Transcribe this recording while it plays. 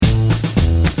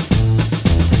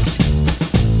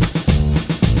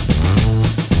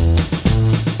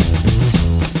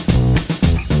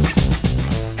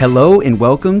Hello and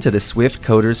welcome to the Swift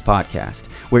Coders Podcast,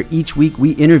 where each week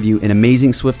we interview an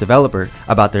amazing Swift developer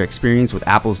about their experience with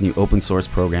Apple's new open source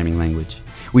programming language.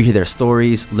 We hear their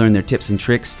stories, learn their tips and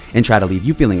tricks, and try to leave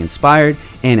you feeling inspired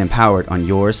and empowered on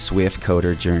your Swift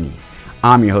Coder journey.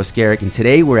 I'm your host, Garrick, and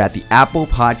today we're at the Apple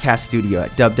Podcast Studio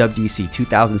at WWDC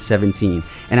 2017,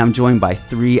 and I'm joined by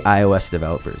three iOS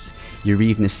developers.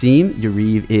 Yariv Nassim.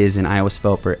 Yariv is an iOS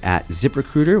developer at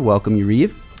ZipRecruiter. Welcome,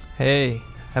 Yariv. Hey.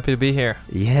 Happy to be here.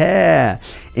 Yeah.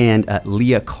 And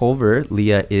Leah Culver.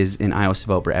 Leah is an iOS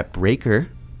developer at Breaker.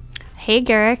 Hey,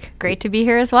 Garrick. Great to be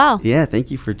here as well. Yeah,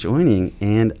 thank you for joining.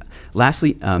 And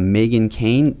lastly, Megan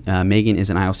Kane. Megan is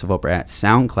an iOS developer at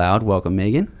SoundCloud. Welcome,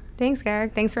 Megan. Thanks,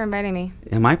 Garrick. Thanks for inviting me.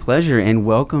 And my pleasure. And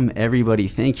welcome, everybody.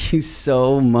 Thank you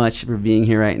so much for being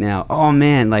here right now. Oh,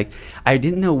 man. I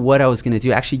didn't know what I was going to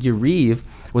do. Actually, Yariv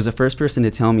was the first person to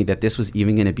tell me that this was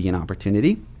even going to be an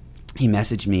opportunity. He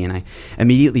messaged me and I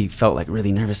immediately felt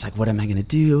really nervous. What am I going to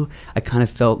do? I kind of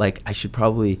felt like I should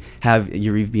probably have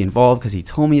Yariv be involved because he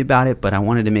told me about it, but I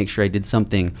wanted to make sure I did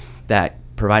something that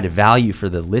provided value for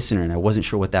the listener, and I wasn't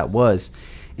sure what that was.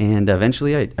 And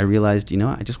eventually I realized,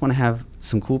 I just want to have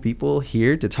some cool people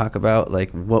here to talk about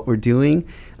what we're doing.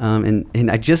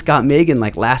 And I just got Megan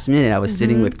last minute. I was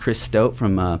sitting with Chris Stote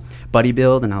from Buddy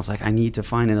Build, and I was like, I need to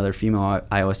find another female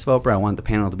iOS developer. I want the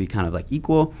panel to be kind of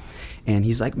equal. And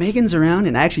he's like, Megan's around,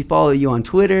 and I actually follow you on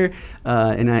Twitter.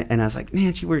 And I was like,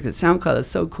 man, she worked at SoundCloud. That's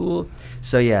so cool.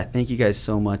 So yeah, thank you guys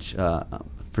so much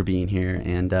for being here.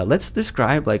 And let's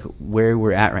describe where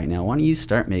we're at right now. Why don't you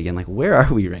start, Megan? Where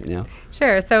are we right now?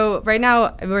 Sure. So right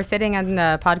now we're sitting in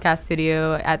the podcast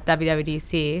studio at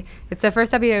WWDC. It's the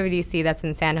first WWDC that's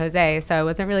in San Jose. So I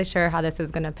wasn't really sure how this was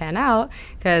going to pan out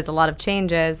because a lot of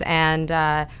changes. And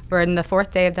we're in the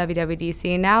fourth day of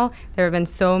WWDC now. There have been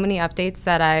so many updates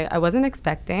that I wasn't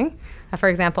expecting. For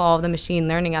example, all of the machine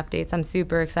learning updates I'm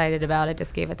super excited about. I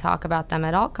just gave a talk about them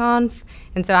at AltConf.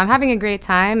 And so I'm having a great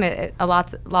time,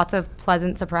 lots of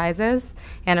pleasant surprises,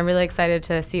 and I'm really excited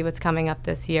to see what's coming up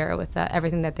this year with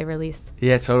everything that they released.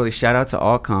 Yeah, totally. Shout out to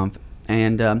AltConf.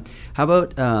 And how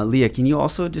about, Leah, can you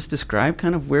also just describe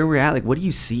kind of where we're at? What do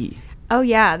you see? Oh,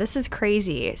 yeah, this is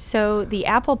crazy. So the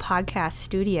Apple Podcast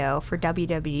Studio for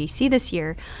WWDC this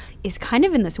year is kind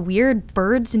of in this weird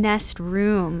bird's nest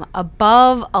room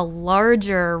above a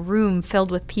larger room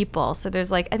filled with people. So there's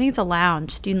I think it's a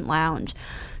lounge, student lounge.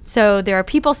 So there are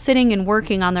people sitting and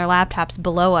working on their laptops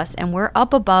below us, and we're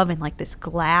up above in this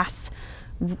glass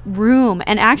room.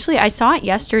 And actually I saw it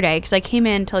yesterday because I came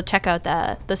in to check out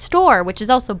the store, which is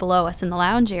also below us in the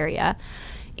lounge area.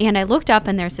 And I looked up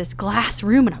and there's this glass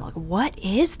room and I'm like, what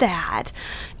is that?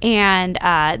 And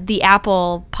the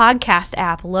Apple Podcast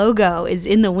app logo is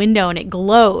in the window and it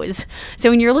glows. So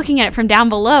when you're looking at it from down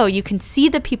below, you can see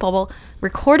the people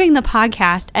recording the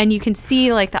podcast and you can see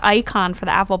the icon for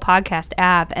the Apple Podcast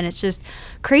app, and it's just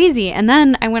crazy. And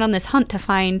then I went on this hunt to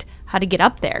find how to get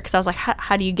up there because I was like,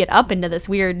 how do you get up into this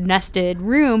weird nested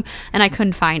room? And I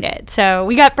couldn't find it. So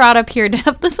we got brought up here to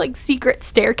have this secret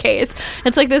staircase.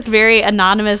 It's this very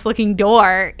anonymous looking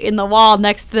door in the wall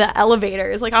next to the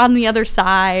elevators, on the other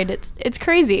side. It's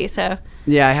crazy. So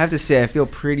yeah, I have to say I feel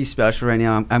pretty special right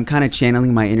now. I'm kind of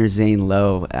channeling my inner Zane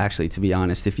Lowe, actually, to be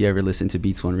honest, if you ever listen to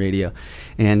Beats One Radio.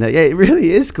 And yeah, it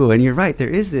really is cool. And you're right, there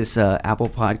is this Apple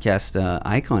Podcast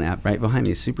icon app right behind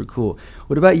me. It's super cool.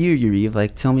 What about you,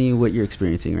 Yariv? Tell me what you're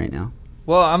experiencing right now.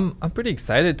 Well, I'm pretty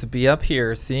excited to be up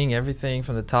here, seeing everything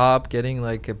from the top, getting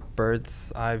a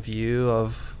bird's eye view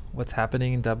of what's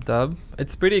happening in DubDub.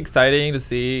 It's pretty exciting to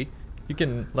see. You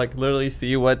can literally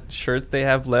see what shirts they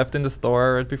have left in the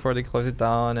store right before they close it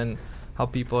down, and how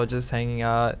people are just hanging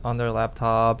out on their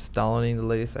laptops, downloading the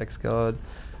latest Xcode.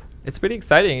 It's pretty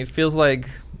exciting. It feels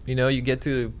you get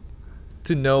to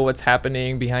know what's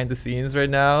happening behind the scenes right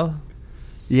now.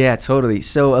 Yeah, totally.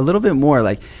 So a little bit more,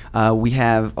 we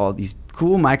have all these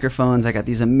cool microphones. I got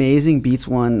these amazing Beats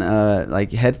One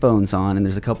headphones on, and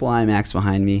there's a couple iMacs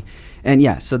behind me. And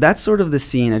yeah, so that's sort of the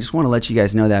scene. I just want to let you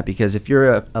guys know that because if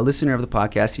you're a listener of the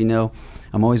podcast,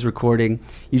 I'm always recording,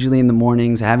 usually in the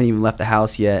mornings. I haven't even left the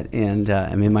house yet, and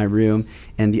I'm in my room.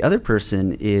 And the other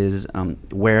person is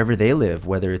wherever they live,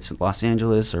 whether it's Los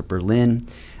Angeles or Berlin.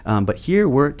 But here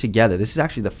we're together. This is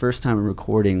actually the first time I'm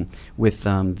recording with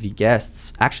the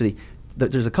guests. Actually,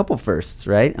 there's a couple firsts,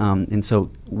 right? And so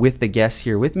with the guests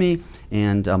here with me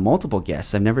and multiple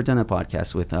guests. I've never done a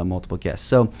podcast with multiple guests.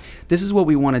 So this is what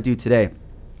we want to do today.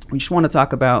 We just want to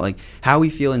talk about how we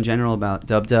feel in general about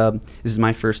DubDub. This is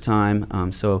my first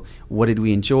time. So what did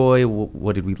we enjoy?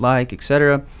 What did we like,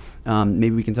 etc.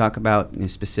 Maybe we can talk about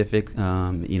specific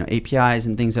APIs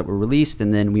and things that were released,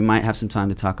 and then we might have some time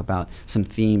to talk about some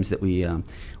themes that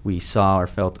we saw or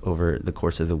felt over the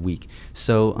course of the week.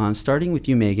 So starting with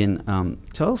you, Megan,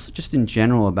 tell us just in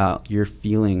general about your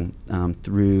feeling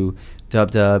through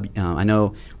DubDub. I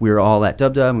know we were all at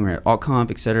DubDub and we were at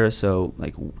AltConf, etc. So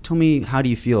tell me, how do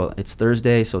you feel? It's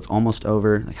Thursday, so it's almost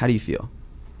over. How do you feel?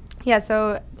 Yeah,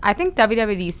 so I think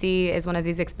WWDC is one of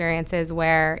these experiences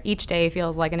where each day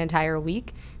feels like an entire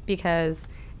week, because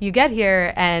you get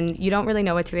here and you don't really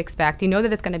know what to expect. You know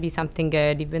that it's going to be something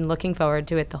good. You've been looking forward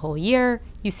to it the whole year.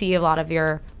 You see a lot of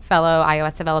your fellow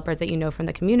iOS developers that you know from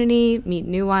the community, meet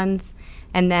new ones,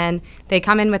 and then they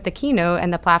come in with the keynote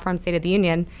and the platform State of the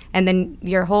Union, and then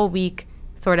your whole week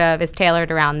sort of is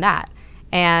tailored around that.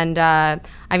 And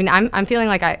I'm feeling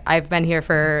like I've been here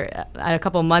for a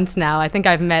couple months now. I think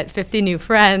I've met 50 new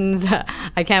friends.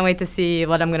 I can't wait to see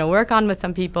what I'm going to work on with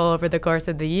some people over the course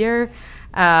of the year.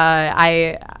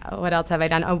 What else have I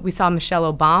done? Oh, we saw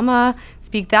Michelle Obama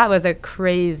speak. That was a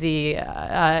crazy,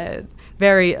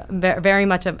 very, very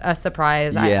much a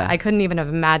surprise. Yeah. I couldn't even have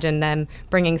imagined them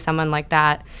bringing someone like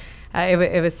that.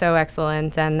 It was so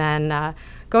excellent. And then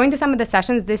going to some of the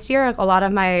sessions this year, a lot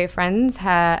of my friends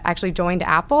had actually joined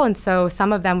Apple, and so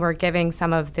some of them were giving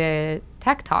some of the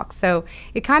tech talks. So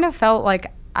it kind of felt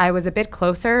like I was a bit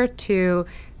closer to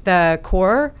the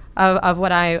core of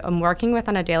what I am working with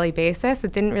on a daily basis.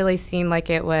 It didn't really seem like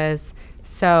it was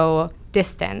so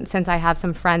distant, since I have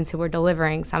some friends who were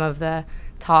delivering some of the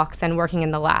talks and working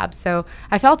in the lab. So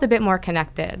I felt a bit more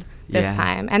connected this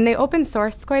time. And they open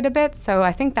sourced quite a bit, so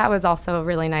I think that was also a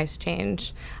really nice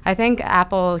change. I think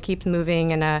Apple keeps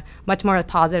moving in a much more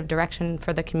positive direction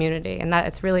for the community, and that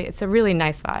it's a really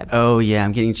nice vibe. Oh yeah,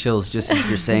 I'm getting chills just as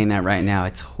you're saying that right now.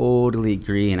 I totally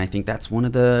agree, and I think that's one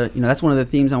of the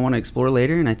themes I want to explore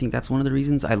later, and I think that's one of the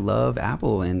reasons I love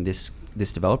Apple and this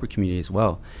developer community as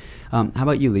well. How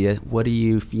about you, Leah? What are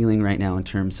you feeling right now in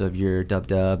terms of your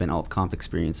DubDub and AltConf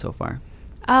experience so far?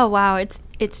 Oh wow, it's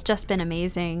just been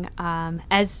amazing,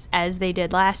 as they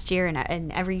did last year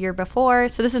and every year before.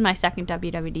 So this is my second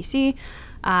WWDC,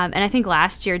 and I think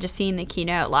last year just seeing the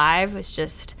keynote live was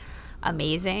just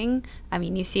amazing. I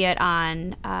mean, you see it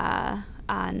on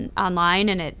online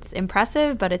and it's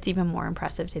impressive, but it's even more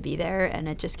impressive to be there, and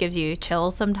it just gives you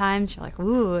chills sometimes. You're like,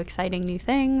 ooh, exciting new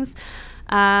things.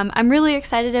 I'm really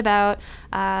excited about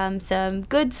some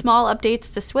good small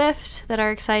updates to Swift that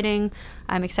are exciting.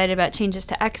 I'm excited about changes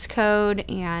to Xcode,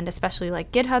 and especially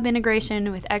like GitHub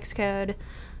integration with Xcode.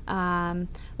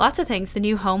 Lots of things. The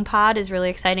new HomePod is really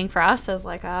exciting for us as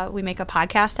we make a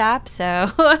podcast app,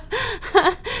 so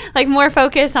like more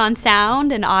focus on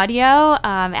sound and audio.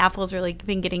 Apple's really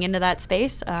been getting into that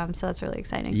space, so that's really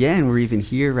exciting. Yeah, and we're even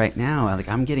here right now.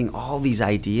 I'm getting all these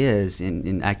ideas,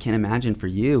 and I can't imagine for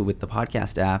you with the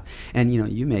podcast app, and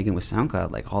you, Megan, with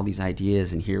SoundCloud, all these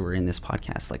ideas, and here we're in this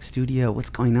podcast studio. What's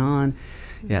going on?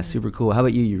 Mm-hmm. Yeah, super cool. How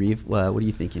about you, Yariv? What are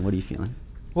you thinking? What are you feeling?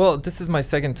 Well, this is my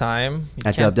second time. You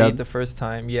at can't DubDub? beat the first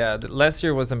time. Yeah, last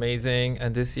year was amazing,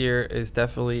 and this year is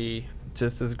definitely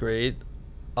just as great.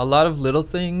 A lot of little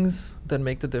things that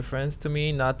make the difference to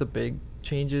me, not the big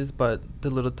changes, but the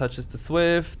little touches to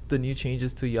Swift, the new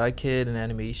changes to UIKit and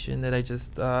animation that I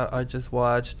just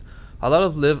watched. A lot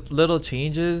of little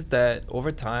changes that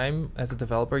over time, as a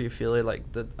developer, you feel it,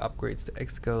 like the upgrades to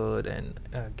Xcode and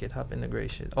GitHub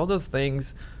integration. All those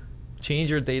things change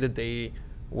your day-to-day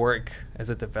work as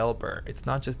a developer. It's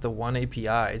not just the one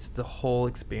API, it's the whole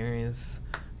experience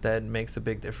that makes a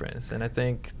big difference. And I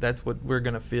think that's what we're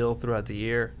going to feel throughout the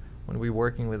year when we're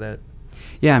working with it.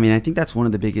 Yeah, I mean, I think that's one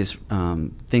of the biggest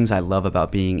things I love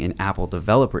about being an Apple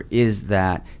developer is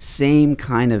that same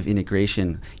kind of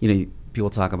integration. People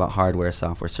talk about hardware,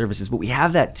 software, services, but we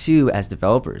have that too as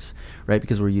developers, right?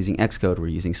 Because we're using Xcode, we're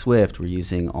using Swift, we're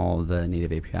using all the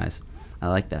native APIs. I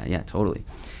like that. Yeah, totally.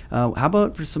 How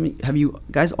about for some? Have you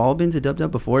guys all been to DubDub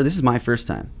before? This is my first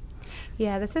time.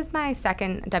 Yeah, this is my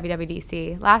second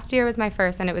WWDC. Last year was my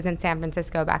first, and it was in San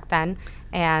Francisco back then,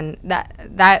 and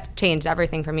that changed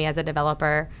everything for me as a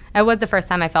developer. It was the first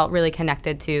time I felt really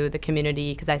connected to the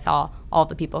community because I saw all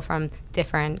the people from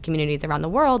different communities around the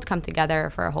world come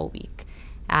together for a whole week.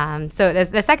 So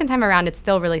the second time around, it's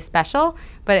still really special,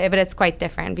 but it's quite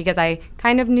different because I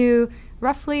kind of knew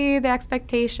roughly the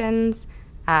expectations,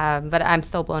 but I'm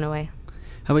still blown away.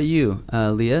 How about you,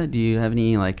 Leah? Do you have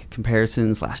any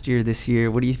comparisons last year, this year?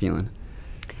 What are you feeling?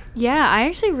 Yeah, I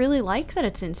actually really like that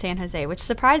it's in San Jose, which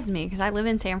surprised me because I live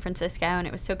in San Francisco and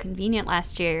it was so convenient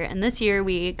last year. And this year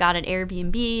we got an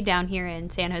Airbnb down here in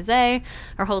San Jose.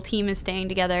 Our whole team is staying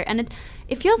together, and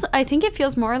it feels, I think it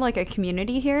feels more like a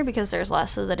community here because there's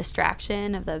less of the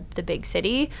distraction of the big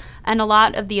city, and a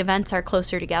lot of the events are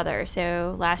closer together.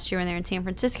 So last year when they were in San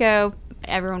Francisco,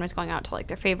 everyone was going out to like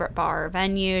their favorite bar or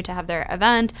venue to have their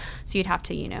event, so you'd have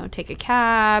to, you know, take a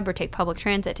cab or take public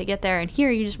transit to get there, and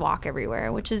here you just walk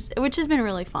everywhere, which has been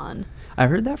really fun. I've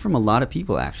heard that from a lot of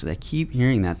people, actually. I keep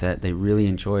hearing that they really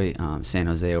enjoy San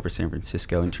Jose over San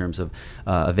Francisco in terms of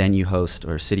a venue host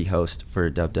or city host for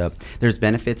Dub Dub. There's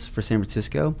benefits for San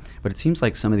Francisco, but it seems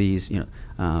like some of these, you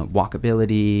know,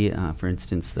 walkability, for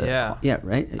instance. Yeah,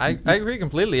 right? I agree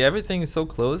completely. Everything is so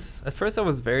close. At first, I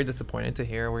was very disappointed to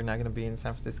hear we're not going to be in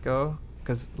San Francisco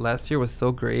because last year was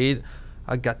so great.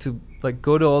 I got to like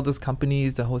go to all those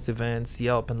companies that host events,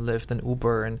 Yelp and Lyft and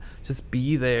Uber, and just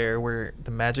be there where the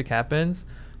magic happens.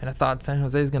 And I thought San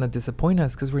Jose is going to disappoint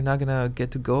us because we're not going to get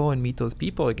to go and meet those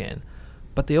people again.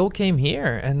 But they all came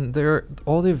here, and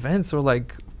all the events are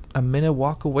like a minute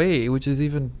walk away, which is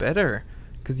even better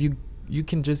because you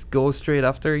can just go straight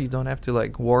after. You don't have to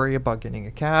like worry about getting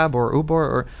a cab or Uber,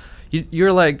 or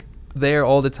you're like there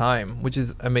all the time, which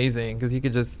is amazing because you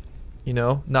could just, you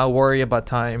know, not worry about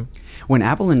time. When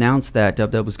Apple announced that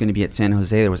Dub Dub was going to be at San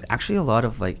Jose, there was actually a lot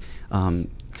of like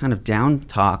kind of down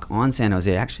talk on San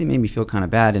Jose. It actually made me feel kind of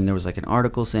bad, and there was like an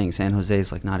article saying San Jose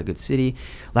is like not a good city.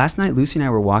 Last night, Lucy and I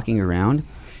were walking around.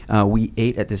 We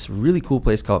ate at this really cool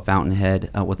place called Fountainhead.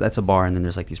 Well, that's a bar, and then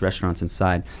there's like these restaurants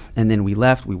inside. And then we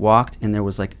left, we walked, and there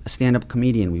was like a stand-up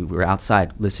comedian. We were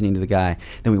outside listening to the guy.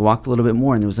 Then we walked a little bit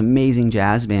more, and there was an amazing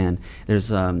jazz band.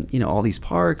 There's, you know, all these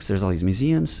parks. There's all these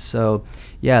museums. So,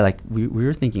 yeah, like we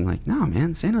were thinking like, no,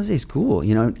 man, San Jose is cool.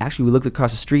 You know, actually, we looked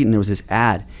across the street, and there was this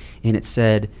ad, and it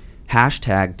said,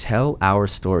 #tell our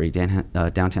story,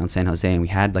 downtown San Jose. And we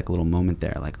had like a little moment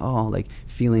there, like, oh, like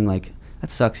feeling like, that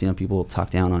sucks, you know, people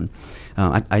talk down on,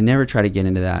 I never try to get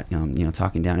into that, you know,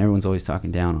 talking down. Everyone's always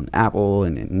talking down on Apple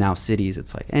and now cities.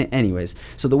 It's like, anyways.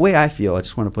 So the way I feel, I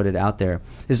just want to put it out there.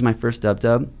 This is my first Dub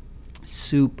Dub.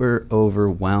 Super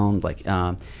overwhelmed. Like,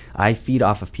 I feed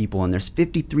off of people, and there's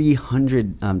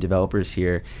 5,300 developers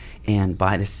here. And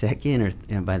by the second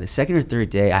or third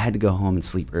day, I had to go home and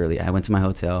sleep early. I went to my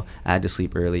hotel. I had to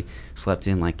sleep early, slept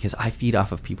in, like, because I feed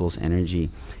off of people's energy.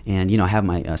 And, you know, I have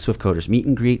my Swift Coders meet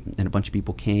and greet, and a bunch of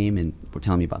people came and were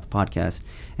telling me about the podcast.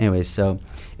 Anyways, so,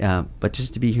 but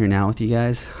just to be here now with you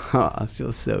guys, I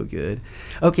feel so good.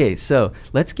 Okay, so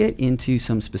let's get into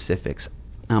some specifics.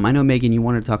 I know, Megan, you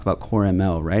wanted to talk about Core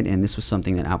ML, right? And this was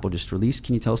something that Apple just released.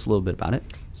 Can you tell us a little bit about it?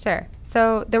 Sure.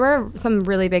 So there were some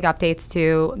really big updates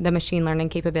to the machine learning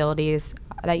capabilities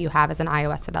that you have as an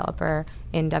iOS developer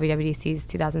in WWDC's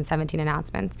 2017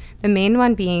 announcements. The main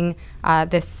one being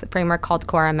this framework called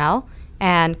Core ML.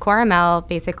 And Core ML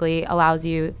basically allows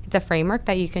you, it's a framework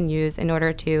that you can use in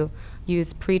order to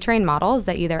use pre-trained models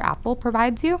that either Apple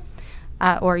provides you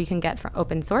or you can get from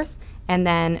open source. And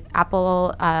then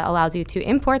Apple allows you to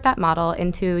import that model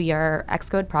into your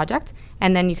Xcode project.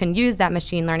 And then you can use that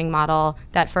machine learning model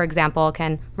that, for example,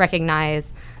 can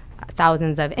recognize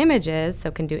thousands of images,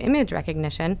 so can do image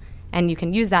recognition. And you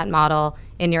can use that model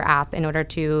in your app in order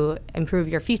to improve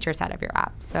your feature set of your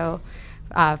app. So,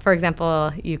 for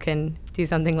example, you can do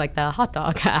something like the hot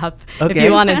dog app if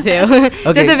you wanted to.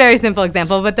 Okay. Just a very simple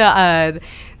example, but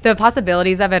the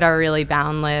possibilities of it are really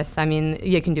boundless. I mean,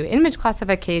 you can do image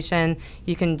classification.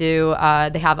 You can do,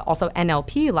 they have also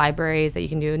NLP libraries that you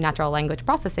can do, natural language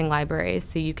processing libraries.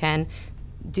 So you can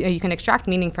extract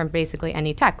meaning from basically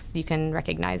any text. You can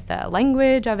recognize the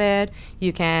language of it.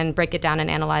 You can break it down and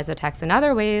analyze the text in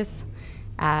other ways.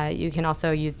 You can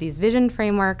also use these vision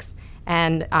frameworks.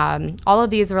 And all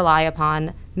of these rely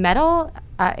upon Metal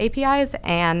APIs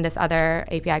and this other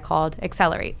API called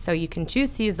Accelerate. So you can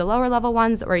choose to use the lower level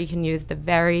ones, or you can use the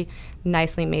very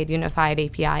nicely made unified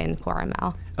API in Core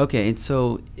ML. Okay, and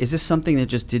so is this something that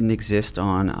just didn't exist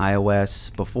on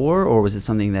iOS before, or was it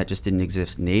something that just didn't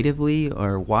exist natively,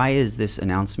 or why is this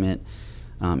announcement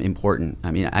important?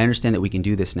 I mean, I understand that we can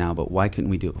do this now, but why couldn't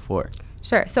we do it before?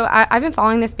 Sure. So I've been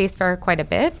following this space for quite a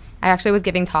bit. I actually was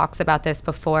giving talks about this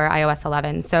before iOS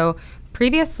 11. So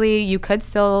previously, you could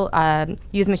still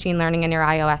use machine learning in your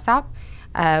iOS app,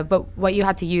 but what you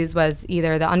had to use was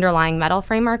either the underlying Metal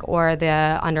framework or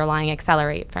the underlying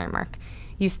Accelerate framework.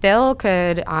 You still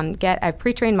could get a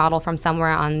pre-trained model from somewhere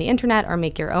on the internet or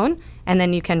make your own, And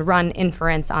then you can run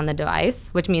inference on the device,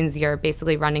 which means you're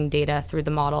basically running data through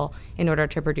the model in order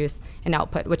to produce an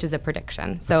output, which is a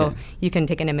prediction. So you can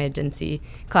take an image and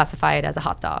classify it as a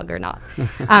hot dog or not.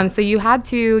 So you had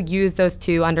to use those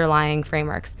two underlying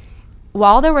frameworks.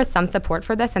 While there was some support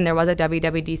for this, and there was a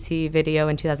WWDC video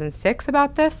in 2016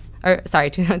 about this,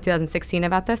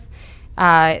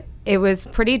 it was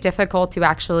pretty difficult to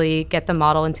actually get the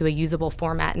model into a usable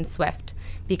format in Swift,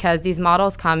 because these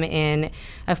models come in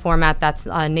a format that's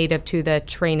native to the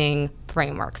training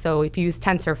framework. So if you use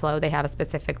TensorFlow, they have a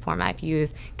specific format. If you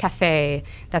use Caffe,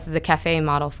 this is a Caffe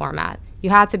model format. You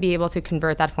had to be able to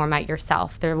convert that format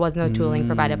yourself. There was no tooling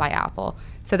provided by Apple.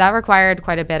 So that required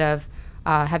quite a bit of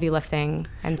heavy lifting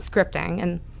and scripting.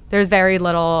 And there's very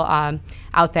little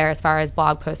out there as far as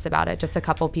blog posts about it. Just a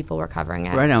couple people were covering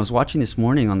it. Right. I was watching this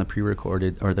morning on the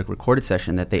pre-recorded or the recorded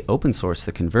session that they open sourced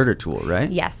the converter tool,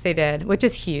 right? Yes, they did, which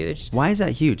is huge. Why is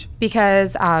that huge?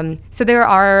 Because so there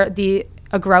are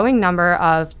a growing number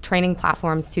of training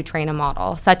platforms to train a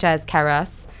model, such as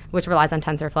Keras, which relies on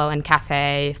TensorFlow, and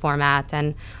Caffe format,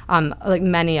 and like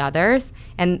many others.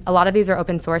 And a lot of these are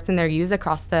open source, and they're used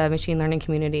across the machine learning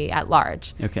community at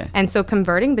large. Okay. And so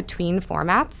converting between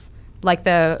formats, like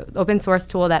the open source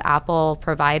tool that Apple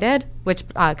provided, which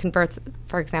converts,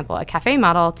 for example, a Caffe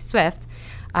model to Swift,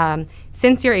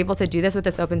 since you're able to do this with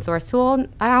this open source tool,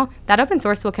 that open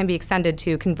source tool can be extended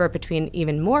to convert between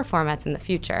even more formats in the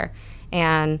future.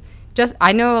 And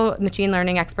I know machine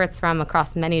learning experts from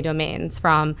across many domains,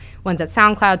 from ones at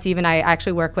SoundCloud to even I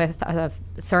actually work with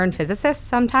CERN physicists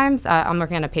sometimes. I'm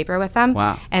working on a paper with them.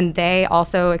 Wow. And they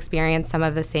also experience some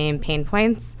of the same pain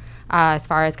points as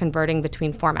far as converting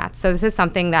between formats. So this is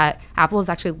something that Apple is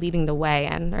actually leading the way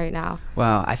in right now.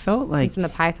 Wow, I felt like It's in the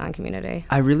Python community.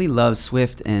 I really love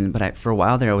Swift, but for a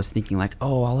while there I was thinking like,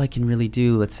 oh, all I can really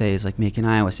do, let's say, is like make an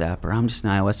iOS app, or I'm just an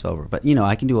iOS developer. But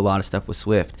I can do a lot of stuff with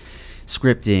Swift.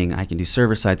 Scripting, I can do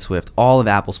server-side Swift, all of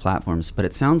Apple's platforms. But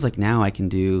it sounds like now I can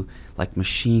do like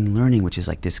machine learning, which is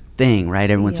like this thing, right?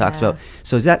 Everyone talks about.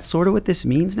 So is that sort of what this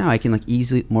means now? I can like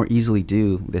more easily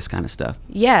do this kind of stuff.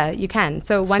 Yeah, you can.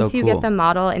 So once you cool. get the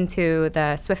model into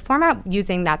the Swift format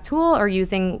using that tool or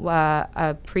using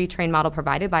a pre-trained model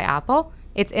provided by Apple,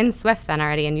 it's in Swift then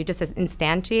already, and you just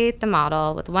instantiate the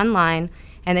model with one line,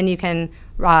 and then you can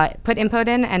put input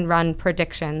in and run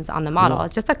predictions on the model. Cool.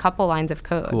 It's just a couple lines of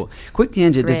code. Cool. Quick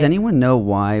tangent. Does great. anyone know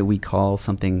why we call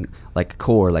something like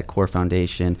Core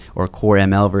Foundation, or Core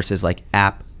ML versus like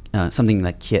app, something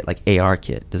like Kit, like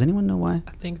ARKit? Does anyone know why?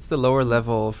 I think it's the lower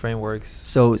level frameworks.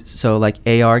 So like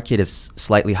ARKit is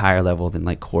slightly higher level than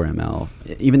like Core ML,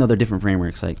 even though they're different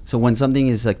frameworks. Like, so when something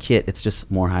is a Kit, it's just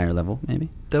more higher level, maybe?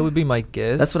 That would be my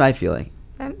guess. That's what I feel like.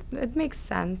 It makes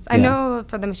sense. I know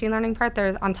for the machine learning part,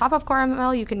 there's on top of Core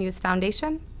ML, you can use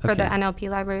Foundation for the NLP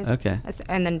libraries. Okay.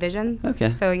 And then Vision.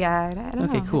 Okay. So yeah, I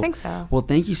don't know. Cool. I think so. Well,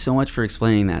 thank you so much for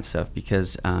explaining that stuff,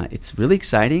 because it's really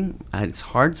exciting. It's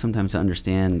hard sometimes to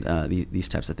understand these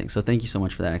types of things. So thank you so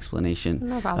much for that explanation,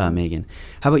 No problem. Megan.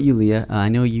 How about you, Leah? I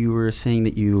know you were saying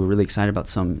that you were really excited about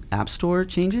some App Store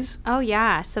changes. Oh,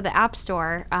 yeah. So the App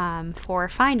Store for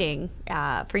finding,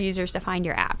 for users to find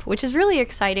your app, which is really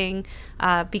exciting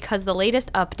because the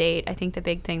latest update, I think the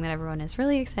big thing that everyone is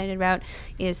really excited about,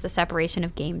 is the separation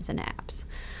of games and apps.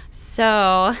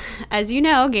 So, as you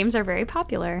know, games are very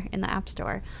popular in the App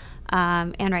Store.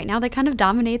 And right now they kind of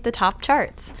dominate the top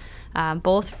charts,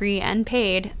 both free and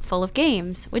paid, full of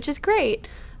games, which is great.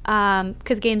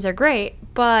 Because games are great,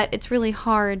 but it's really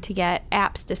hard to get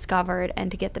apps discovered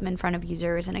and to get them in front of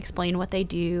users and explain what they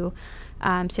do.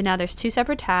 So now there's two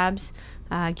separate tabs,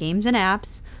 games and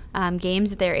apps.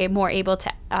 Games, they're more able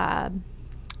to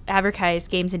advertise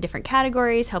games in different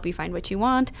categories, help you find what you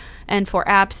want, and for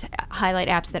apps, highlight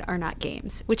apps that are not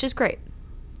games, which is great.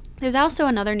 There's also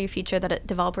another new feature that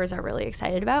developers are really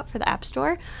excited about for the App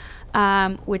Store,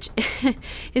 which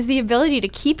is the ability to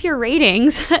keep your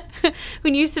ratings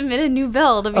when you submit a new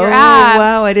build of your app. Oh,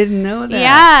 wow, I didn't know that.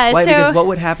 Yeah. Why? Because what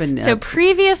would happen? So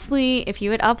previously, if you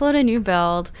would upload a new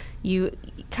build, you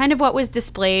kind of what was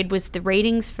displayed was the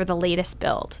ratings for the latest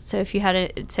build. So if you had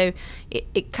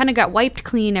it kind of got wiped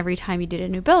clean every time you did a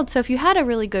new build. So if you had a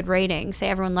really good rating, say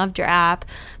everyone loved your app,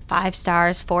 5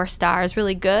 stars, 4 stars,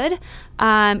 really good,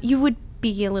 you would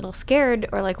be a little scared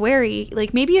or like wary.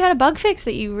 Like maybe you had a bug fix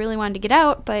that you really wanted to get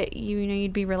out, but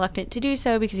you'd be reluctant to do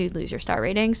so because you'd lose your star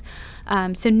ratings.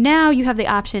 So now you have the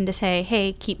option to say,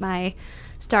 hey, keep my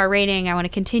star rating, I want to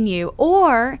continue.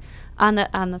 Or on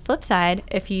the flip side,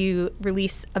 if you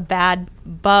release a bad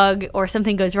bug or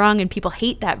something goes wrong and people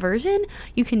hate that version,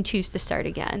 you can choose to start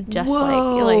again. Just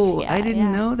Whoa, yeah, I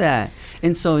didn't know that.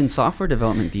 And so in software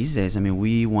development these days, I mean,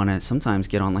 we want to sometimes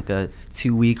get on like a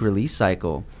 2-week release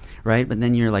cycle, right? But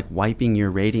then you're like wiping your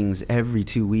ratings every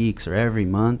 2 weeks or every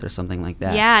month or something like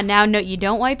that. Yeah, now no, you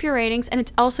don't wipe your ratings, and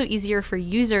it's also easier for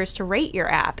users to rate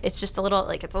your app. It's just a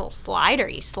little slider.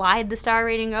 You slide the star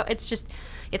rating.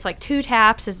 It's like 2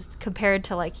 taps as compared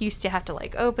to like used to have to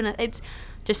like open it. It's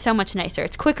just so much nicer.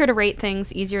 It's quicker to rate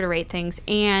things, easier to rate things,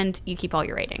 and you keep all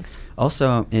your ratings.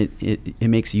 Also, it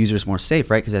makes users more safe,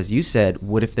 right? Because as you said,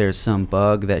 what if there's some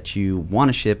bug that you want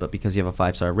to ship, but because you have a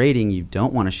 5-star rating, you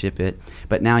don't want to ship it,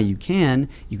 but now you can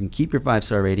keep your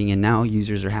 5-star rating, and now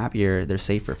users are happier, they're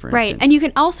safer, for Right, instance. and you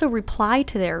can also reply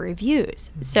to their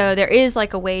reviews. So there is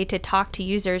like a way to talk to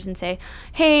users and say,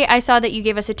 hey, I saw that you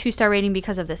gave us a 2-star rating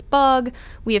because of this bug.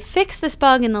 We have fixed this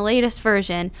bug in the latest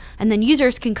version, and then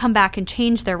users can come back and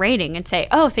change their rating and say,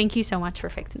 oh, thank you so much for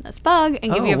fixing this bug,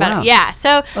 and give you a better, wow. yeah.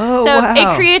 So Wow.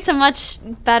 it creates a much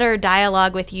better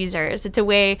dialogue with users. It's a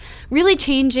way really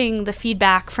changing the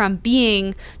feedback from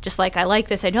being just like, I like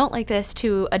this, I don't like this,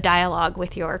 to a dialogue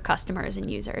with your customers and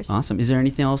users. Awesome. Is there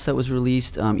anything else that was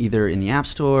released either in the App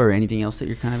Store or anything else that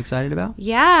you're kind of excited about?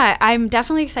 Yeah, I'm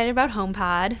definitely excited about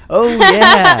HomePod. Oh,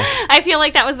 yeah. I feel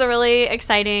like that was the really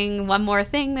exciting one more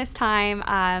thing this time.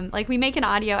 Like we make an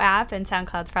audio app, and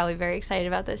SoundCloud's probably very excited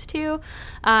about this too.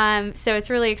 So it's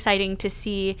really exciting to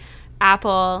see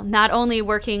Apple not only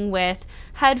working with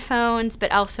headphones,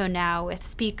 but also now with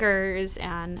speakers.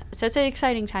 And so it's an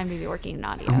exciting time to be working in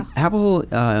audio. Apple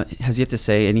has yet to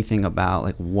say anything about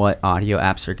like what audio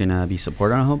apps are going to be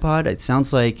supported on HomePod. It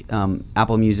sounds like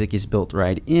Apple Music is built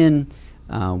right in.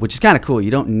 Which is kind of cool.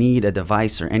 You don't need a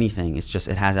device or anything. It's just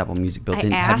it has Apple Music built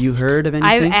in. Have you heard of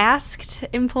anything? I've asked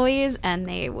employees, and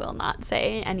they will not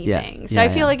say anything. So I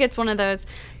feel like it's one of those,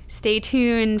 stay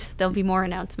tuned. There'll be more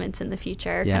announcements in the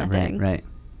future kind of thing. Right.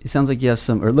 It sounds like you have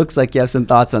some, or looks like you have some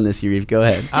thoughts on this, Yariv. Go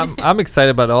ahead. I'm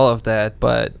excited about all of that,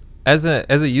 but as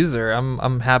a user,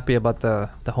 I'm happy about the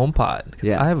HomePod,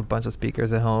 because I have a bunch of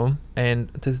speakers at home, and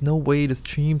there's no way to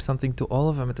stream something to all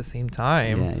of them at the same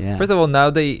time. Yeah. First of all,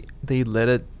 now they let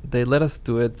us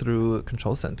do it through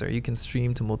Control Center. You can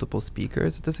stream to multiple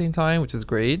speakers at the same time, which is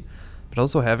great. But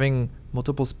also having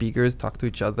multiple speakers talk to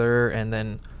each other, and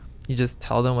then you just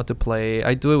tell them what to play.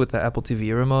 I do it with the Apple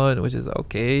TV remote, which is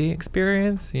okay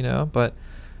experience, but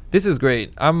this is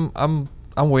great. I'm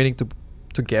waiting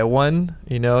to get one,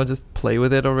 just play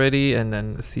with it already, and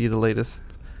then see the latest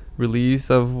release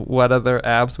of what other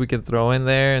apps we can throw in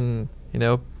there. And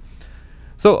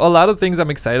so a lot of things I'm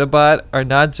excited about are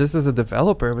not just as a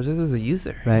developer, but just as a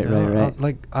user. Right.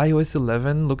 Like iOS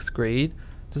 11 looks great.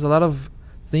 There's a lot of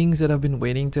things that I've been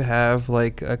waiting to have,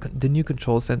 like the new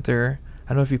Control Center. I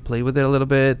don't know if you play with it a little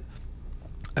bit.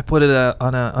 I put it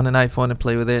on an iPhone and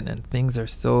play with it, and things are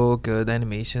so good. The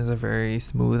animations are very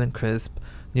smooth and crisp.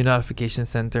 New Notification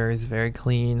Center is very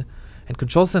clean, and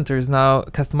Control Center is now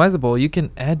customizable. You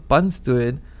can add buttons to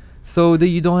it so that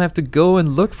you don't have to go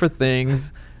and look for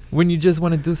things when you just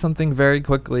want to do something very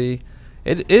quickly.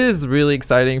 It is really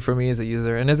exciting for me as a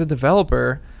user, and as a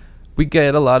developer, we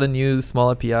get a lot of new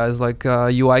small APIs like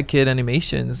UIKit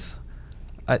animations.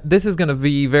 This is going to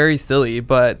be very silly,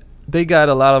 but they got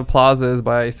a lot of applauses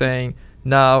by saying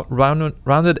now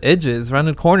rounded edges,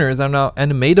 rounded corners are now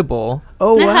animatable.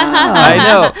 Oh, wow. I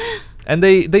know. And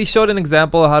they showed an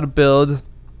example of how to build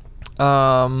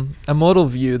a modal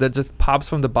view that just pops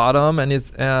from the bottom and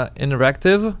is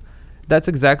interactive. That's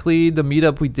exactly the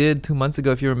meetup we did 2 months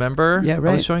ago, if you remember. Yeah,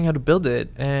 right. I was showing how to build it,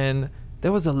 and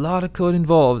there was a lot of code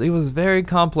involved. It was very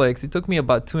complex. It took me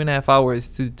about 2.5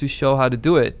 hours to show how to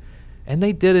do it. And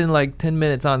they did it in like 10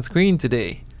 minutes on screen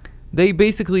today. They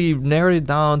basically narrowed it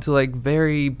down to like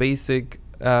very basic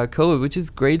code, which is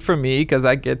great for me because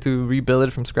I get to rebuild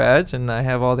it from scratch, and I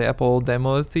have all the Apple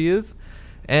demos to use.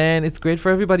 And it's great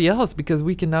for everybody else because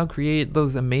we can now create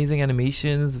those amazing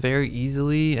animations very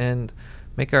easily and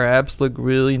make our apps look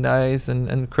really nice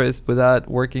and crisp without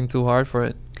working too hard for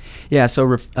it. Yeah, so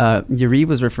Yariv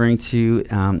was referring to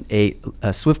a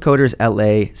Swift Coders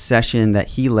LA session that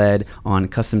he led on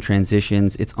custom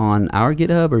transitions. It's on our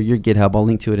GitHub or your GitHub. I'll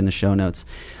link to it in the show notes.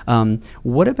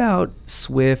 What about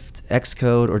Swift,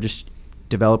 Xcode, or just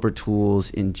developer tools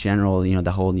in general,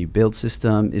 the whole new build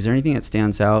system? Is there anything that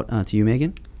stands out to you,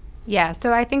 Megan? Yeah,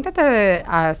 so I think that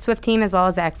the Swift team as well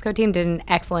as the Xcode team did an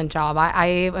excellent job.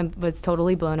 I was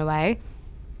totally blown away.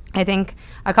 I think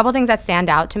a couple things that stand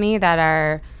out to me that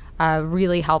are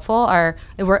really helpful are,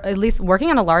 we're at least working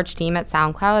on a large team at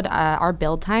SoundCloud. Our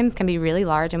build times can be really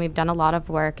large, and we've done a lot of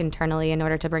work internally in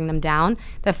order to bring them down.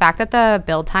 The fact that the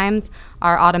build times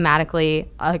are automatically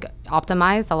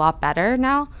optimized a lot better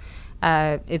now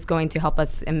is going to help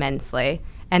us immensely.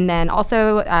 And then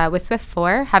also with Swift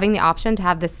 4, having the option to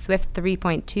have the Swift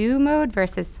 3.2 mode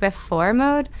versus Swift 4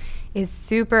 mode is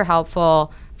super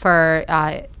helpful for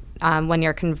when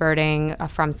you're converting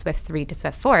from Swift 3 to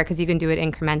Swift 4, because you can do it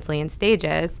incrementally in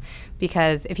stages.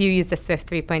 Because if you use the Swift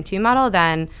 3.2 model,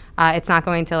 then it's not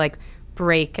going to like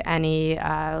break any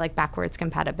like backwards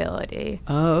compatibility.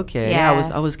 Oh, okay. Yeah,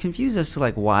 I was confused as to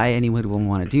like why anyone would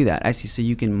want to do that. I see. So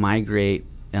you can migrate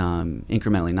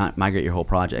incrementally, not migrate your whole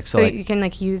project. So like, you can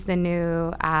like use the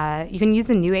new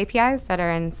APIs that are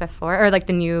in Swift 4, or like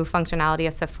the new functionality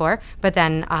of Swift 4, but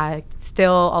then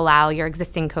still allow your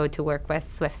existing code to work with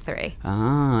Swift 3.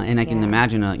 And I can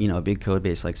imagine a big code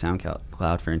base like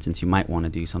SoundCloud, for instance, you might want to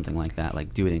do something like that,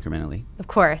 like do it incrementally. Of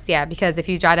course, yeah, because if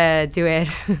you try to do it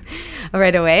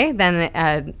right away,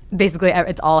 then basically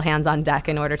it's all hands on deck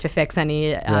in order to fix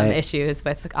any issues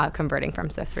with converting from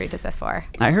Swift 3 to Swift 4.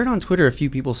 I heard on Twitter a few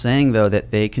people saying though that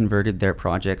they converted their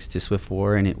projects to Swift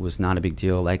 4 and it was not a big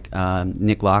deal, like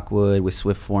Nick Lockwood with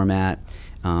Swift format,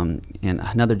 and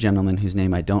another gentleman whose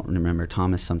name I don't remember,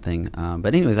 Thomas something,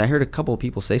 but anyways, I heard a couple of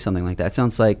people say something like that. It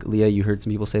sounds like, Leah, you heard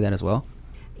some people say that as well?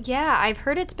 Yeah, I've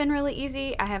heard it's been really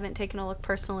easy. I haven't taken a look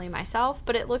personally myself,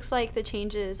 but it looks like the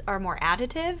changes are more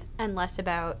additive and less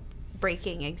about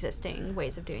breaking existing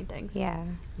ways of doing things. Yeah.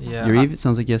 Yariv, it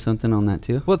sounds like you have something on that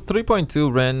too. Well,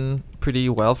 3.2 ran pretty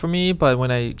well for me, but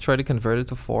when I tried to convert it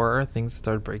to 4, things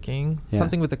started breaking. Yeah.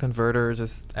 Something with the converter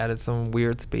just added some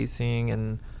weird spacing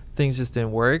and things just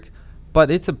didn't work.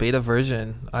 But it's a beta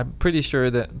version. I'm pretty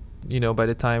sure that, by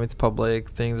the time it's public,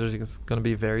 things are just going to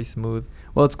be very smooth.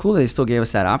 Well, it's cool that they still gave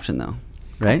us that option though.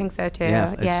 Right? I think so too.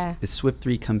 Yeah. It's Swift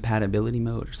 3 compatibility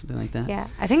mode or something like that. Yeah.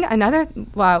 I think another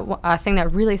thing that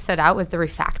really stood out was the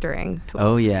refactoring tool.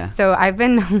 Oh, yeah. So I've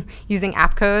been using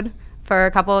AppCode for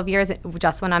a couple of years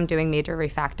just when I'm doing major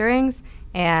refactorings.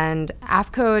 And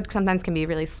AppCode sometimes can be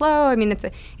really slow. I mean,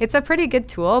 it's a pretty good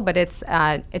tool, but it's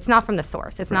not from the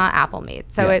source. It's not Apple made.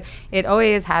 So it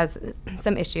always has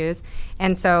some issues.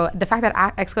 And so the fact that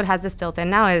Xcode has this built in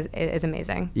now is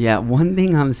amazing. Yeah, one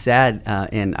thing I'm sad,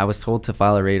 and I was told to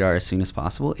file a radar as soon as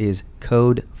possible, is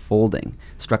code folding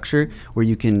structure, where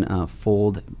you can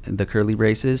fold the curly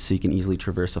braces so you can easily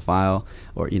traverse a file.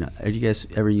 Or, do you guys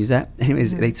ever use that?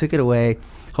 Anyways, they took it away.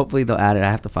 Hopefully they'll add it.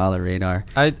 I have to file a radar.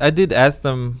 I did ask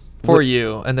them for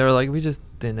you, and they were like, we just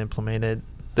didn't implement it.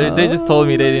 They just told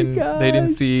me they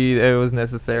didn't see it was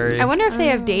necessary. I wonder if they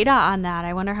have data on that.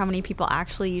 I wonder how many people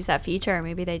actually use that feature.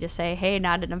 Maybe they just say, hey,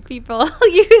 not enough people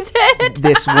use it.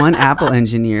 This one Apple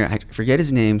engineer, I forget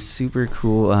his name, super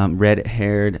cool,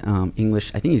 red-haired,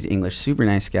 English, I think he's English, super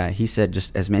nice guy. He said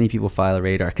just as many people file a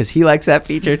radar, because he likes that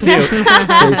feature too.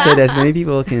 So he said as many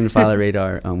people can file a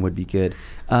radar would be good.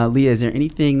 Leah, is there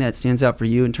anything that stands out for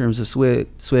you in terms of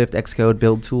Swift, Xcode,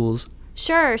 build tools?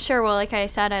 Sure. Well, like I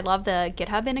said, I love the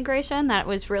GitHub integration. That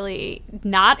was really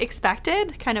not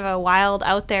expected, kind of a wild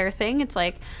out there thing. It's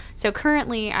like, so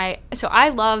currently I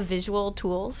love visual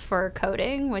tools for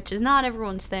coding, which is not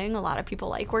everyone's thing. A lot of people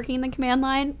like working in the command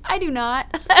line. I do not.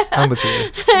 I'm with you.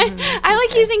 I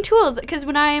like using tools because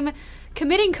when I'm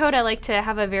committing code, I like to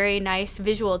have a very nice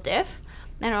visual diff.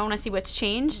 And I want to see what's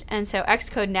changed. And so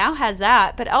Xcode now has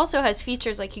that, but also has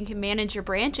features like you can manage your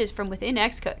branches from within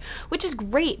Xcode, which is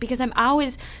great because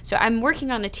I'm working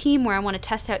on a team where I want to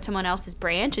test out someone else's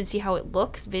branch and see how it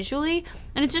looks visually.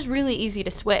 And it's just really easy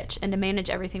to switch and to manage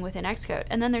everything within Xcode.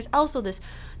 And then there's also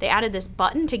they added this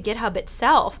button to GitHub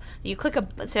itself. You click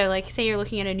so like say you're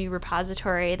looking at a new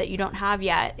repository that you don't have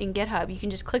yet in GitHub, you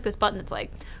can just click this button that's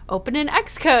like open in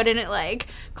Xcode, and it like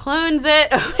clones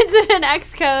it, opens it in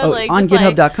Xcode. On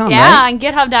GitHub.com, yeah, right? on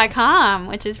GitHub.com,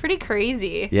 which is pretty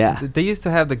crazy. Yeah. They used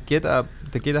to have the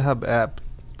GitHub app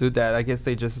do that. I guess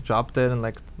they just dropped it and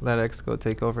let Xcode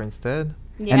take over instead.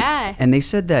 Yeah. And they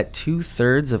said that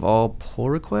 2/3 of all pull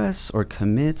requests or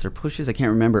commits or pushes, I can't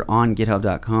remember, on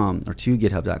GitHub.com or to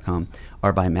GitHub.com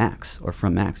are by Macs or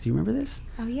from Macs. Do you remember this?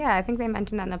 Oh, yeah. I think they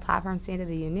mentioned that in the Platform State of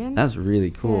the Union. That's really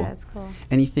cool. Yeah, that's cool.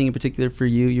 Anything in particular for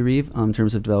you, Yariv, in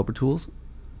terms of developer tools?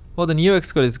 Well, the new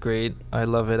Xcode is great. I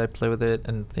love it. I play with it,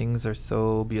 and things are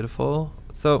so beautiful.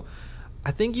 So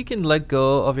I think you can let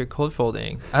go of your code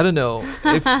folding. I don't know.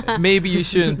 Maybe you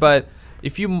shouldn't, but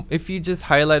if you just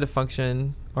highlight a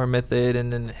function or method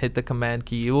and then hit the command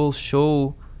key, it will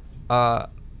show,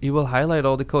 it will highlight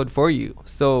all the code for you.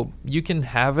 So you can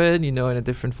have it, in a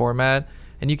different format,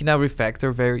 and you can now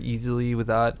refactor very easily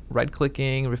without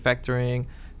right-clicking, refactoring.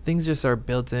 things just are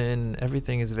built in.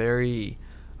 Everything is very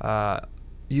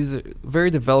very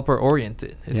developer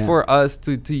oriented. It's for us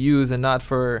to use and not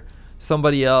for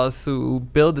somebody else who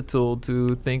build the tool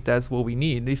to think that's what we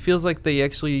need. It feels like they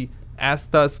actually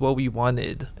asked us what we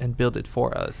wanted and built it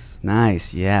for us.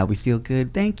 Nice. Yeah, we feel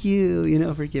good. Thank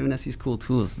you, for giving us these cool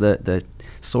tools. The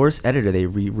source editor, they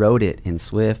rewrote it in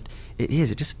Swift. It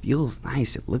just feels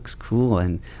nice. It looks cool,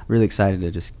 and I'm really excited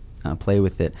to just play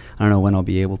with it. I don't know when I'll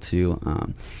be able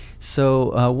to.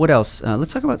 So what else?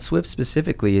 Let's talk about Swift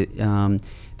specifically.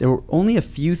 There were only a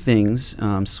few things,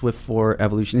 Swift 4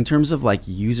 Evolution, in terms of like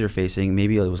user-facing.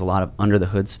 Maybe it was a lot of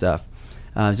under-the-hood stuff.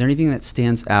 Is there anything that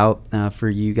stands out for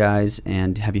you guys,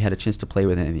 and have you had a chance to play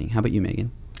with anything? How about you,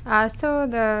 Megan? So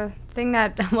the thing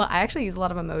that, I actually use a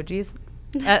lot of emojis.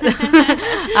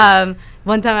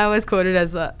 One time I was quoted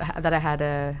as that I had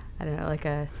a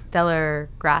stellar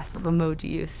grasp of emoji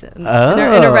use in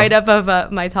a write-up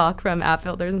of my talk from App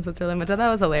Builders in Switzerland, which I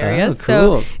thought was hilarious.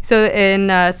 Oh, cool. So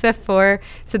in Swift 4,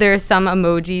 so there are some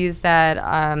emojis that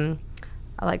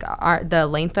are the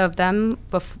length of them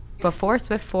before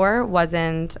Swift 4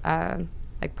 wasn't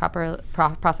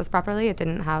processed properly. It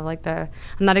didn't have I'm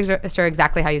not sure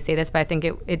exactly how you say this, but I think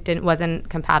it wasn't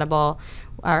compatible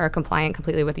or compliant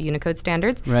completely with the Unicode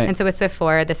standards. Right. And so with Swift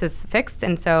 4, this is fixed.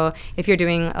 And so if you're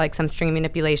doing some string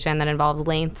manipulation that involves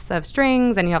lengths of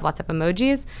strings and you have lots of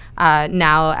emojis,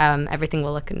 now everything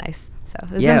will look nice. So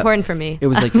this is important for me. It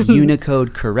was like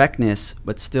Unicode correctness,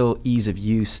 but still ease of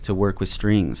use to work with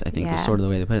strings, I think was sort of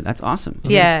the way to put it. That's awesome.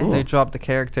 Yeah. Cool. They dropped the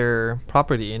character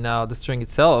property, and now the string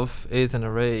itself is an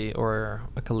array or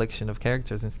a collection of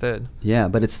characters instead. Yeah,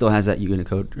 but it still has that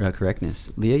Unicode correctness.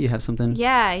 Leah, you have something?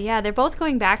 Yeah. They're both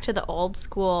going back to the old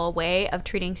school way of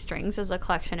treating strings as a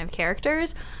collection of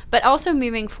characters, but also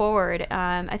moving forward.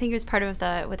 I think it was part of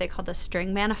what they call the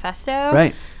String Manifesto.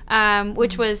 Right.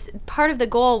 Which was part of the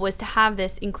goal was to have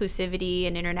this inclusivity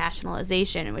and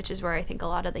internationalization, which is where I think a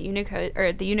lot of the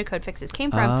Unicode fixes came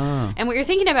from. Oh. And what you're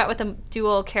thinking about with the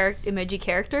dual emoji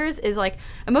characters is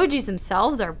emojis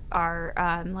themselves are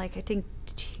I think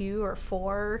 2 or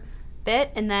 4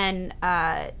 bit, and then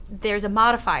there's a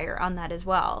modifier on that as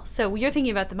well. So you're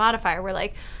thinking about the modifier where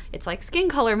it's like skin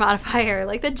color modifier,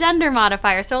 like the gender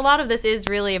modifier. So a lot of this is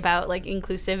really about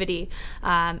inclusivity,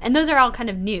 and those are all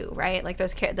kind of new, right? Like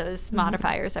those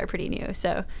modifiers are pretty new.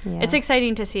 So it's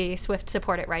exciting to see Swift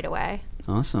support it right away.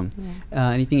 Awesome.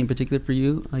 Anything in particular for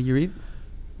you, Yuriv?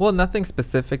 Well, nothing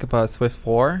specific about Swift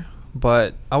 4.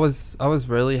 But I was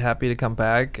really happy to come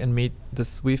back and meet the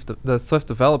Swift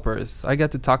developers. I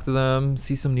got to talk to them,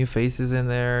 see some new faces in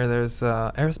there. There's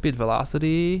Airspeed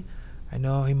Velocity. I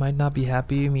know he might not be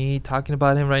happy me talking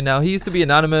about him right now. He used to be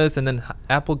anonymous, and then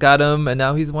Apple got him, and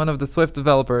now he's one of the Swift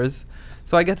developers.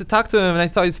 So I got to talk to him, and I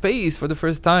saw his face for the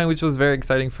first time, which was very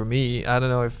exciting for me. I don't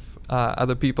know if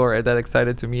other people are that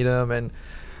excited to meet him. And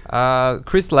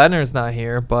Chris Ladner's not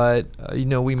here, but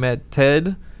we met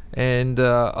Ted and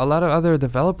a lot of other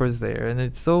developers there, and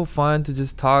it's so fun to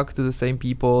just talk to the same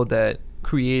people that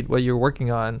create what you're working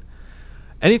on.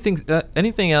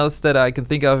 Anything else that I can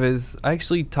think of is I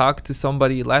actually talked to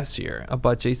somebody last year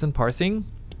about JSON parsing,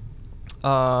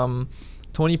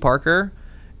 Tony Parker,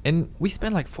 and we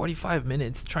spent 45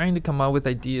 minutes trying to come up with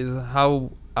ideas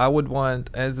how I would want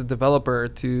as a developer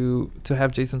to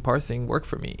have JSON parsing work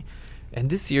for me. And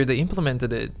this year they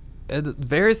implemented it a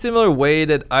very similar way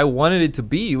that I wanted it to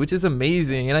be, which is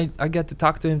amazing. And I got to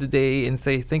talk to him today and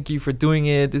say, thank you for doing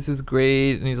it. This is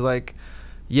great. And he's like,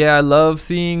 yeah, I love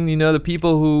seeing, the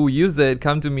people who use it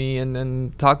come to me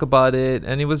and talk about it.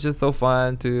 And it was just so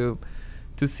fun to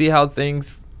see how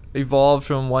things evolved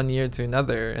from one year to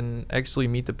another and actually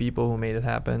meet the people who made it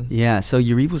happen. Yeah, so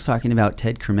Yuriv was talking about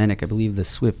Ted Kremenek, I believe the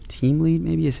Swift team lead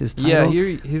maybe is his title.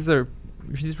 Yeah,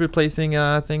 he's replacing,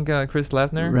 I think, Chris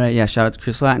Latner. Right, yeah, shout out to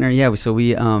Chris Latner. Yeah, so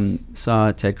we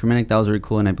saw Ted Kremenek. That was really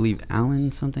cool. And I believe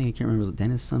Alan something, I can't remember, was it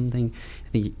Dennis something? I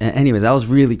think, anyways, that was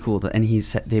really cool. And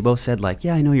they both said,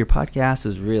 yeah, I know your podcast. It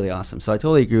was really awesome. So I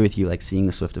totally agree with you, seeing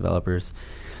the Swift developers.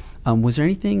 Was there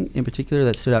anything in particular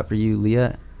that stood out for you,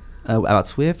 Leah, about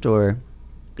Swift or...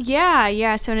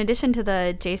 Yeah. So in addition to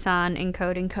the JSON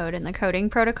encode, and the coding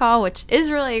protocol, which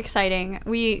is really exciting,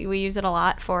 we use it a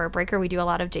lot for Breaker. We do a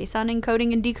lot of JSON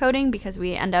encoding and decoding because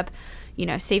we end up,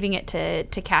 saving it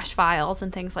to cache files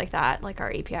and things like that. Like our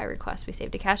API requests, we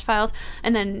save to cache files,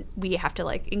 and then we have to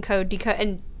encode, decode,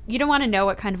 and you don't want to know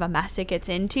what kind of a mess it gets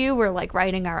into. We're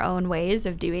writing our own ways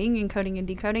of doing encoding and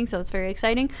decoding, so it's very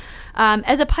exciting.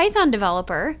 As a Python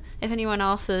developer, if anyone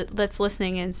else that's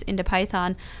listening is into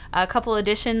Python, a couple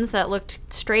additions that looked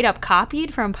straight up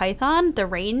copied from Python, the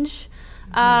range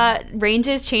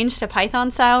Ranges changed to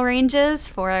Python style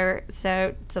ranges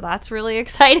so that's really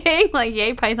exciting. Like,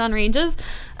 yay, Python ranges.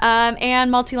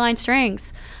 And multi-line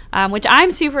strings. Which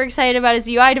I'm super excited about as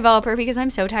a UI developer because I'm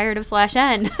so tired of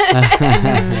 /n.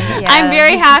 Yeah. I'm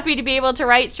very happy to be able to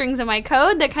write strings in my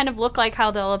code that kind of look like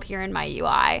how they'll appear in my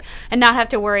UI and not have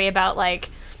to worry about, like,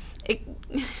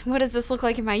 what does this look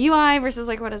like in my UI versus,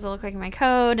 like, what does it look like in my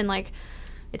code? And, like,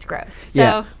 it's gross. So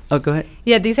Yeah. Oh, go ahead.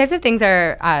 Yeah, these types of things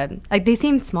are like, they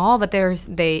seem small, but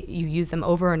you use them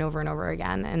over and over and over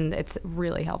again, and it's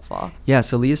really helpful. Yeah,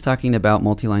 so Leah's talking about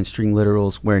multi-line string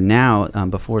literals, where now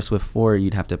before Swift 4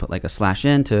 you'd have to put like a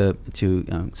 /n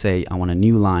to say I want a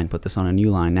new line, put this on a new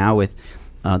line. Now with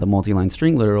the multi-line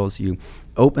string literals, you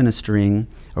open a string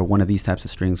or one of these types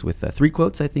of strings with 3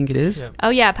 quotes, I think it is. Yeah. oh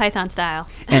yeah, Python style.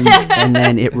 And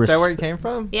then it Is that where it came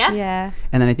from? Yeah. Yeah.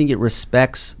 and then I think it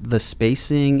respects the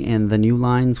spacing and the new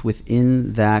lines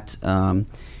within that the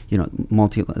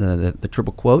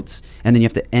triple quotes, and then you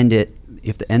have to end it. You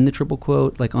have to end the triple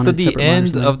quote like on So a the separate line or end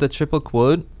something? of the triple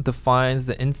quote defines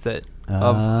the inset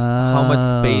of how much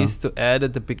space to add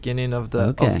at the beginning of the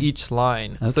Okay. of each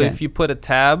line. So Okay. if you put a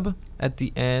tab at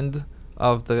the end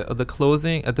of the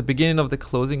closing, at the beginning of the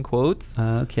closing quotes,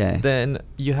 Okay. then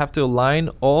you have to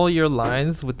align all your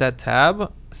lines with that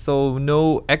tab, so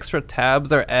no extra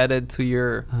tabs are added to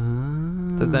your.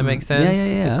 Does that make sense?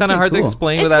 Yeah. It's kind of Okay, hard to cool.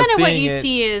 explain It's without kind of what seeing you it.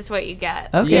 see is what you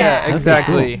get. Okay. Yeah, okay,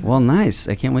 exactly. cool. Well, nice.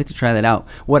 I can't wait to try that out.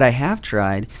 What I have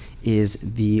tried is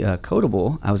the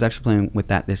Codable. I was actually playing with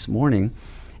that this morning,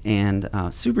 and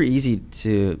super easy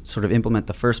to sort of implement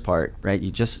the first part, right?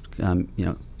 You just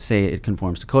say it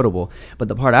conforms to Codable, but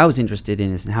the part I was interested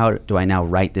in is how do I now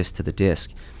write this to the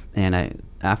disk? And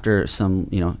after some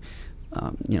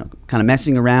kind of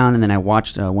messing around, and then I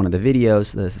watched one of the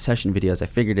videos, the session videos. I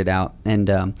figured it out, and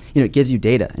it gives you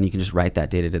data, and you can just write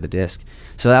that data to the disk.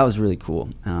 So that was really cool.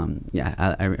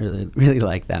 I really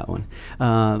like that one.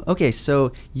 Okay,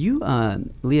 so you,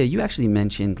 Leah, you actually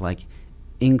mentioned like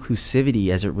inclusivity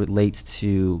as it relates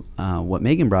to what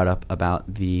Megan brought up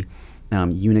about the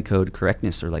Unicode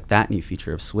correctness, or like that new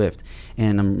feature of Swift.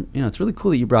 And it's really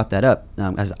cool that you brought that up,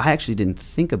 as I actually didn't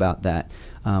think about that.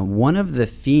 One of the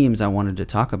themes I wanted to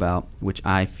talk about, which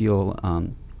I feel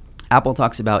Apple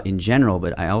talks about in general,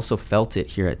 but I also felt it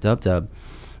here at DubDub,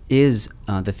 is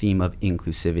the theme of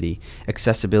inclusivity,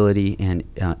 accessibility, and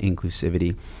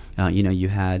inclusivity. You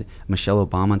had Michelle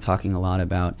Obama talking a lot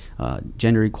about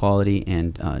gender equality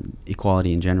and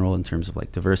equality in general in terms of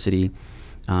like diversity.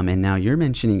 And now you're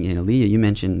mentioning, Leah, you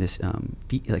mentioned this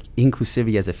like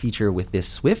inclusivity as a feature with this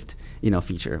Swift,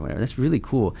 feature, whatever. That's really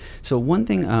cool. So one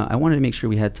thing I wanted to make sure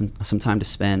we had some time to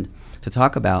spend to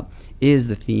talk about is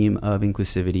the theme of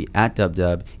inclusivity at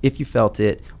DubDub. If you felt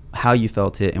it, how you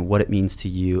felt it, and what it means to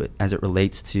you as it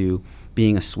relates to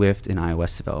being a Swift and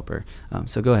iOS developer.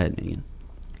 So go ahead, Megan.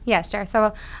 Yeah, sure.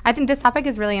 So I think this topic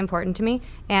is really important to me,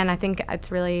 and I think it's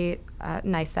really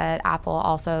nice that Apple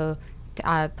also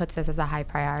puts this as a high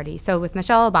priority. So with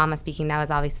Michelle Obama speaking, that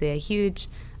was obviously a huge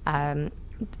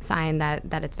sign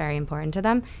that it's very important to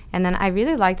them. And then I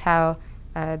really liked how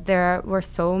there were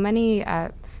so many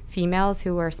females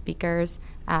who were speakers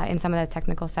in some of the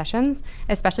technical sessions,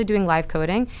 especially doing live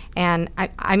coding. And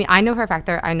I mean, I know for a fact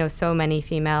I know so many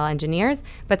female engineers,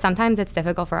 but sometimes it's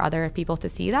difficult for other people to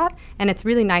see that. And it's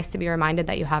really nice to be reminded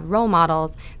that you have role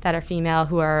models that are female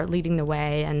who are leading the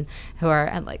way and who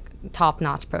are like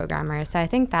top-notch programmers. So I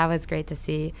think that was great to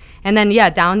see. And then,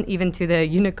 down even to the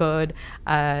Unicode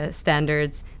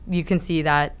standards, you can see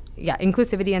that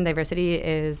inclusivity and diversity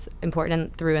is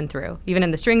important through and through, even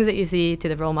in the strings that you see, to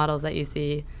the role models that you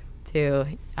see, to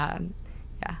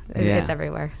it's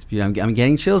everywhere. It's beautiful. I'm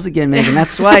getting chills again, Megan.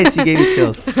 That's twice you gave me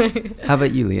chills. How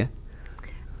about you, Leah?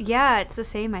 Yeah, it's the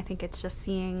same. I think it's just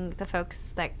seeing the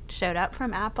folks that showed up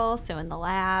from Apple, so in the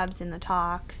labs, in the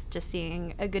talks, just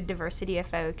seeing a good diversity of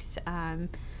folks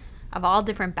of all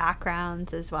different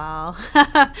backgrounds as well.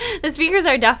 The speakers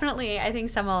are definitely, I think,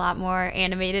 some a lot more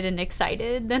animated and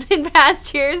excited than in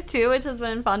past years too, which has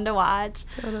been fun to watch.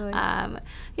 Totally.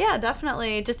 Yeah,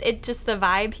 definitely. Just the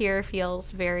vibe here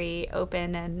feels very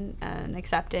open and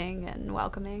accepting and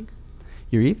welcoming.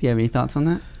 Yariv, you have any thoughts on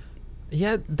that?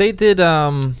 Yeah, they did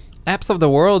Apps of the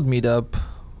World meetup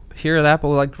here at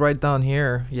Apple, like right down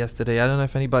here yesterday. I don't know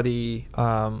if anybody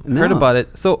heard about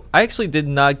it. So I actually did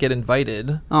not get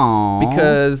invited. Aww.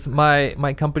 Because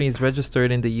my company is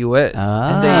registered in the U.S.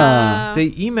 Ah. and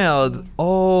they emailed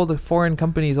all the foreign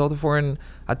companies, all the foreign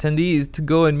attendees to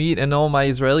go and meet, and all my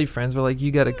Israeli friends were like,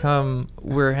 "You got to come.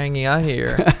 We're hanging out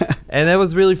here." And it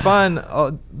was really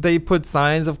fun. They put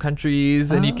signs of countries,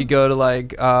 and you could go to like,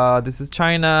 this is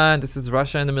China, and this is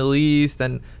Russia and the Middle East,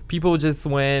 and people just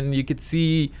went. You could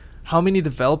see how many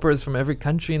developers from every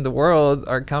country in the world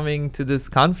are coming to this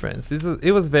conference.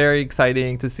 It was very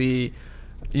exciting to see,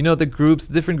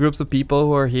 different groups of people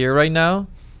who are here right now,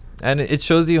 and it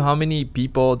shows you how many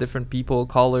people, different people,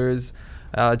 colors,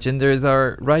 genders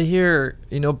are right here,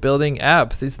 building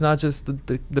apps. It's not just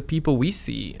the people we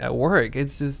see at work.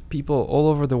 It's just people all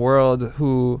over the world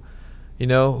who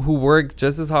work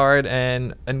just as hard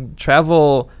and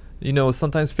travel,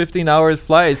 sometimes 15 hours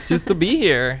flights just to be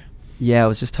here. Yeah, I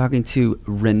was just talking to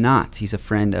Renat. He's a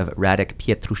friend of Radek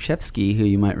Pietruszewski, who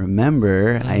you might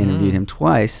remember. I interviewed him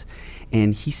twice,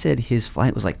 and he said his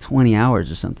flight was like 20 hours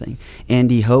or something.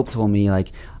 Andy Hope told me,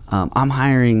 like, I'm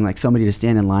hiring like somebody to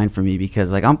stand in line for me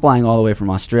because like I'm flying all the way from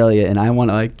Australia and I want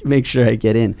to like make sure I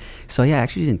get in. So yeah, I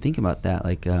actually didn't think about that.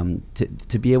 Like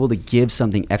to be able to give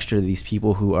something extra to these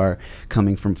people who are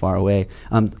coming from far away.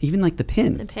 Even like the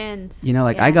pin. The pins.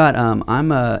 I got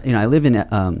I live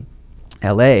in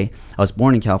LA. I was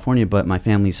born in California, but my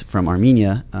family's from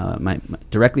Armenia,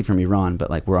 directly from Iran,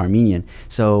 but like we're Armenian.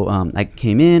 So I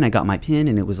came in, I got my pin,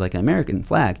 and it was like an American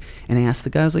flag. And I asked the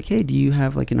guy, I was like, hey, do you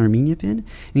have like an Armenia pin? And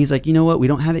he's like, you know what, we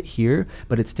don't have it here,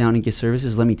 but it's down in Gift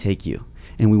Services, let me take you.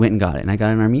 And we went and got it, and I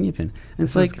got an Armenia pin. And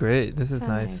This is great. This is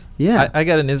nice. Yeah. I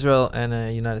got an Israel and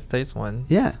a United States one.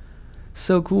 Yeah.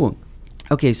 So cool.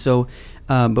 Okay, so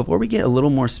before we get a little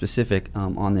more specific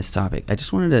on this topic, I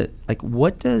just wanted to, like,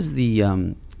 what does the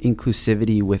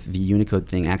inclusivity with the Unicode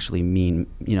thing actually mean?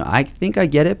 I think I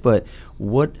get it, but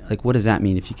what does that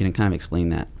mean? If you can kind of explain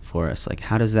that for us, like,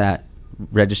 how does that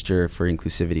register for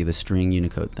inclusivity, the string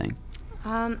Unicode thing?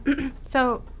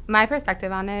 So my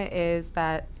perspective on it is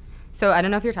that, so I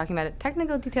don't know if you're talking about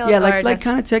technical details. Yeah, or like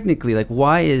kind of technically, like,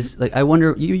 why is, like, I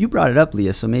wonder, you brought it up,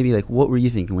 Leah, so maybe, like, what were you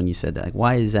thinking when you said that? Like,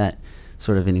 why is that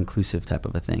sort of an inclusive type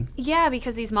of a thing? Yeah,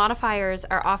 because these modifiers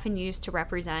are often used to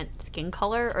represent skin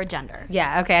color or gender.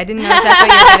 Yeah, okay, I didn't know if that's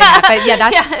what you were getting at, but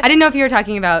yeah, I didn't know if you were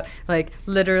talking about like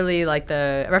literally like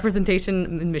the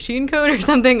representation in machine code or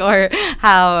something, or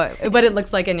what it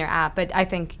looks like in your app. But I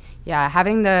think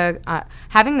having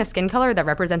the skin color that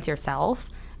represents yourself,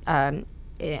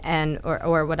 and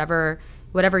or whatever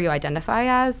you identify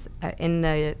as in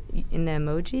the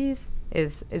emojis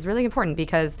is really important,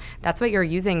 because that's what you're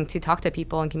using to talk to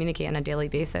people and communicate on a daily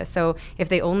basis. So if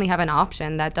they only have an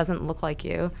option that doesn't look like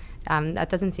you, that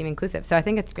doesn't seem inclusive. So I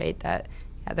think it's great that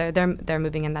they're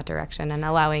moving in that direction and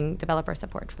allowing developer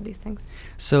support for these things.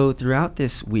 So throughout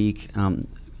this week,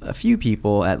 a few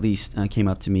people at least came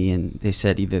up to me and they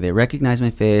said either they recognize my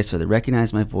face or they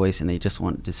recognize my voice, and they just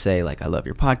wanted to say, like, I love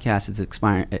your podcast, it's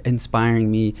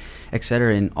inspiring me,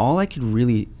 etc. And all I could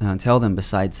really tell them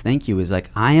besides thank you is,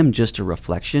 like, I am just a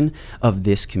reflection of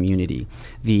this community.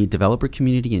 The developer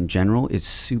community in general is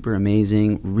super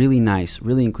amazing, really nice,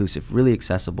 really inclusive, really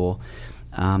accessible.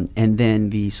 And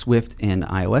then the Swift and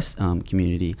iOS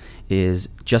community is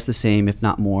just the same, if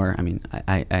not more. I mean,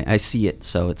 I see it,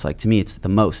 so it's like, to me, it's the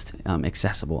most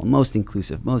accessible, most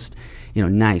inclusive, most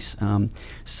nice.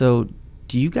 So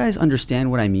do you guys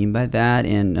understand what I mean by that?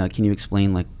 And can you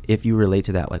explain, like, if you relate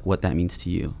to that, like, what that means to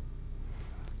you?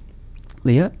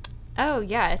 Leah? Oh,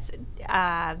 yes.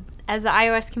 As the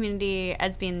iOS community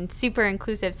has been super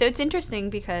inclusive. So it's interesting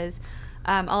because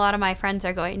a lot of my friends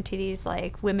are going to these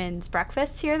like women's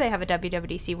breakfasts here. They have a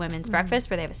WWDC women's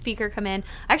breakfast where they have a speaker come in.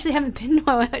 I actually haven't been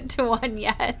to one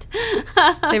yet.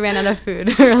 They ran out of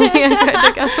food early and tried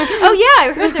to go. Oh yeah,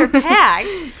 I heard they're packed.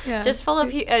 Yeah. Just full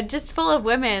of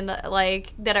women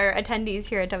like that are attendees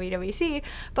here at WWDC.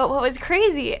 But what was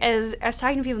crazy is I was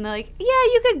talking to people and they're like, yeah,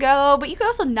 you could go, but you could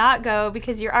also not go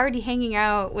because you're already hanging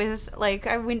out with, like,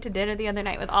 I went to dinner the other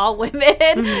night with all women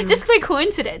just by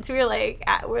coincidence. We're like,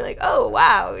 oh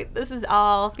wow, this is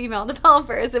all female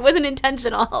developers. It wasn't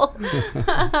intentional.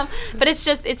 But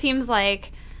it seems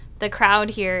like the crowd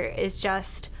here is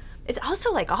just, it's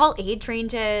also like all age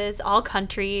ranges, all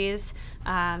countries,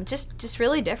 just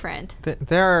really different.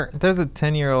 There's a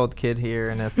 10-year-old kid here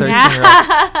and a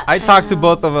 13-year-old. I talked to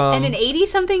both of them. And an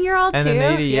 80-something-year-old too. And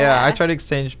an 80, yeah. I tried to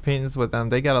exchange pins with them.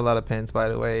 They got a lot of pins, by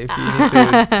the way, if you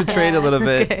need to trade a little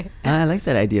bit. Okay. I like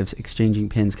that idea of exchanging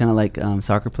pins, kind of like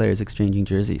soccer players exchanging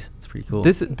jerseys. It's pretty cool.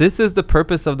 This is the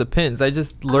purpose of the pins. I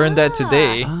just learned that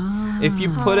today. If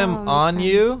you put them on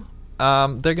you,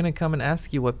 they're going to come and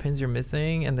ask you what pins you're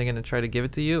missing, and they're going to try to give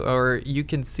it to you, or you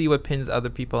can see what pins other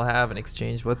people have and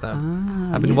exchange with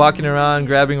them. I've been walking around,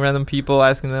 grabbing random people,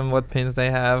 asking them what pins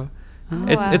they have.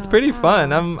 It's pretty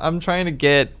fun. I'm trying to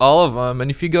get all of them,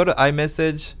 and if you go to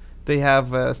iMessage, they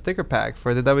have a sticker pack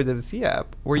for the WWC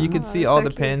app where you could see that's all so the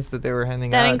cute. pins that they were handing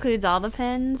That out. includes all the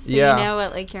pins. So Yeah. You know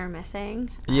what like you're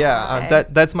missing. Yeah, Okay.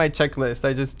 that's my checklist.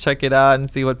 I just check it out and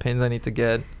see what pins I need to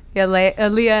get. Yeah,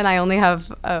 Leah and I only have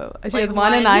she Like has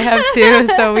one and one. I have two,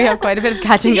 so we have quite a bit of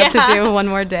catching up to Yeah. do. One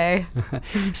more day.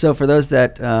 So for those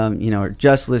that are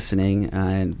just listening,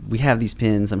 and we have these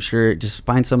pins, I'm sure just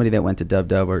find somebody that went to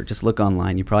DubDub or just look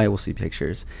online. You probably will see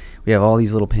pictures. We have all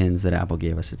these little pins that Apple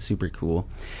gave us. It's super cool.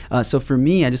 So for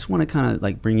me, I just want to kind of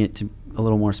like bring it to a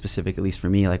little more specific, at least for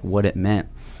me, like what it meant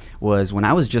was when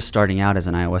I was just starting out as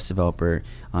an iOS developer,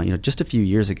 just a few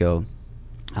years ago.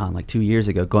 Like 2 years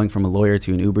ago, going from a lawyer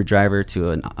to an Uber driver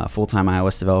to a full-time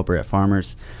iOS developer at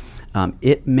Farmers,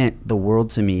 it meant the world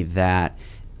to me that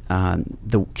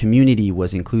the community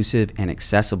was inclusive and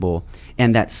accessible,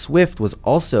 and that Swift was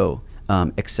also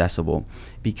accessible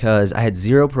because I had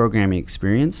zero programming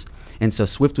experience. And so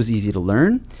Swift was easy to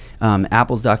learn.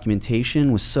 Apple's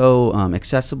documentation was so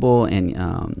accessible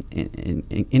and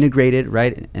integrated,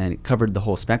 right? And it covered the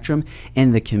whole spectrum.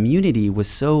 And the community was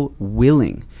so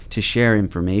willing to share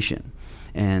information.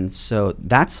 And so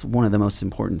that's one of the most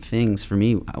important things for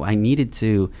me. I needed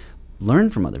to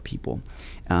learn from other people.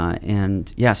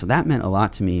 So that meant a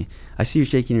lot to me. I see you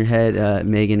shaking your head,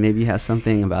 Megan. Maybe you have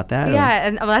something about that? Yeah,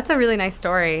 and that's a really nice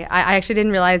story. I actually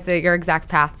didn't realize that your exact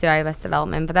path to iOS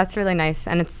development, but that's really nice,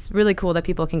 and it's really cool that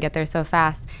people can get there so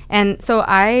fast. And so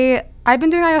I've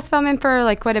been doing iOS development for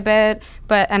like quite a bit,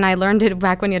 and I learned it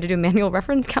back when you had to do manual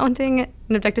reference counting.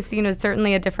 And Objective-C was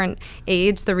certainly a different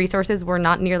age. The resources were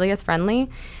not nearly as friendly.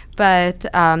 But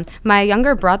my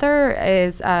younger brother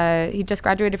he just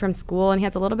graduated from school, and he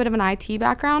has a little bit of an IT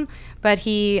background, but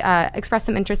he expressed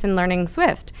some interest in learning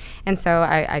Swift. And so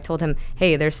I told him,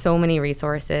 hey, there's so many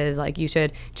resources, like you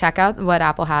should check out what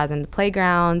Apple has in the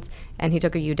playgrounds. And he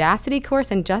took a Udacity course,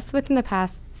 and just within the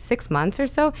past 6 months or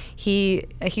so,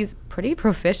 he's pretty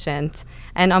proficient.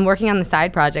 And I'm working on the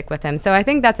side project with him. So I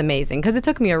think that's amazing because it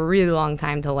took me a really long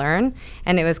time to learn,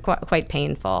 and it was quite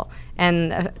painful.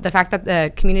 And the fact that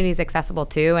the community is accessible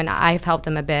too, and I've helped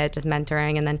him a bit, just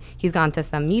mentoring, and then he's gone to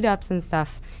some meetups and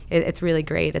stuff. It's really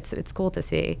great. It's cool to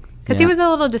see because he Yeah. was a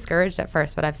little discouraged at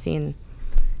first, but I've seen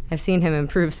him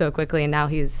improve so quickly, and now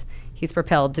he's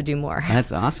propelled to do more.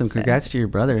 That's awesome. Congrats to your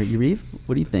brother. Yariv,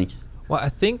 what do you think? Well, I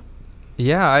think,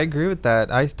 yeah, I agree with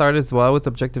that. I started as well with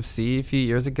Objective-C a few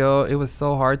years ago. It was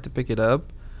so hard to pick it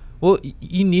up. Well,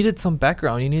 you needed some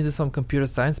background. You needed some computer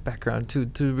science background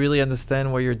to really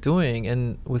understand what you're doing.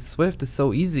 And with Swift, it's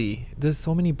so easy. There's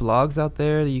so many blogs out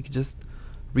there that you could just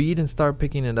read and start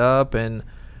picking it up. And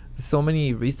there's so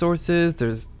many resources. There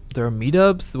are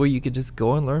meetups where you could just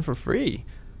go and learn for free,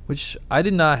 which I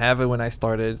did not have it when I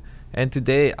started. And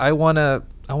today I wanna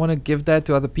give that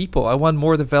to other people. I want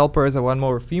more developers. I want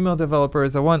more female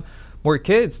developers. I want more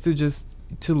kids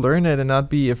to learn it and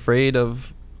not be afraid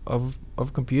of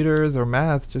computers or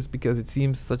math just because it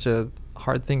seems such a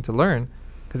hard thing to learn.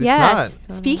 Because Yes. it's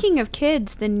not. Speaking of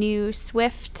kids, the new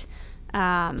Swift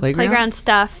playground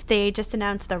stuff, they just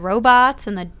announced the robots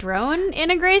and the drone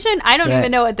integration. I don't Right.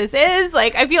 even know what this is.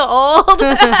 Like, I feel old.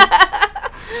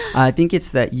 I think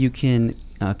it's that you can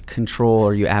control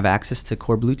or you have access to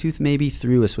core Bluetooth maybe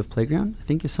through a Swift Playground. I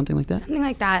think it's something like that. Something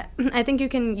like that. I think you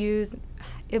can use,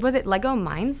 was it Lego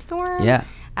Mindstorm? Yeah.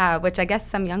 Which I guess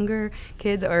some younger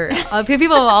kids or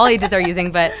people of all ages are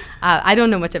using, but I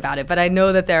don't know much about it. But I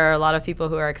know that there are a lot of people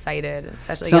who are excited,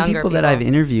 especially Some younger people that I've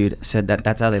interviewed said that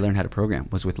that's how they learned how to program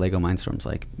was with Lego Mindstorms,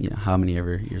 like, how many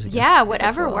ever years ago. Yeah, Super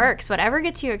whatever cool. works, whatever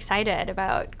gets you excited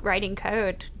about writing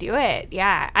code, do it.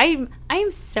 Yeah, I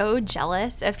am so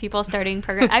jealous of people starting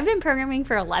program. I've been programming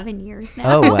for 11 years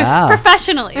now. Oh, wow.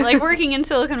 Professionally, like working in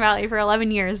Silicon Valley for 11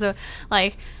 years. So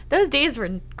like those days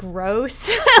were gross.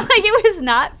 Like it was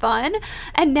not fun.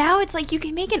 And now it's like you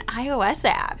can make an iOS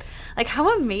app. Like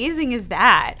how amazing is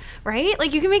that, right?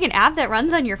 Like you can make an app that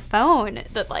runs on your phone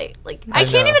that like I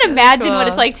can't know. even imagine what Cool.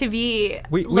 it's like to be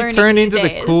We learning turned these into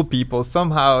days. the cool people.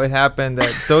 Somehow it happened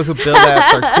that those who build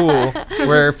apps are cool.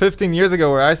 Where 15 years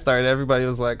ago where I started, everybody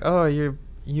was like, oh, you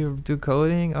do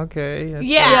coding? Okay. that's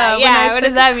Yeah, when I what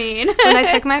does that mean? when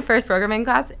I took my first programming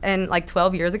class, and like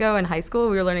 12 years ago in high school,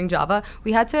 we were learning Java.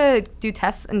 We had to do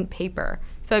tests in paper.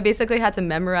 So I basically had to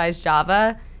memorize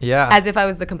Java Yeah. as if I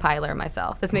was the compiler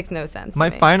myself. This makes no sense. My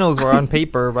to me. finals were on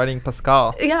paper writing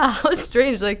Pascal. Yeah, it was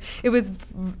strange. Like it was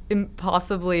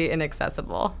impossibly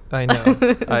inaccessible. I know.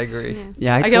 I agree.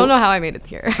 Yeah, I don't know how I made it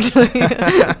here, actually.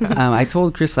 I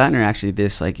told Chris Latner actually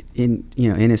this, like in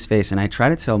his face, and I try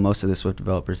to tell most of the Swift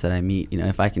developers that I meet,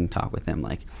 if I can talk with them,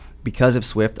 like because of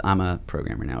Swift, I'm a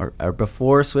programmer now. Or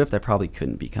before Swift, I probably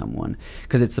couldn't become one,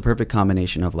 because it's the perfect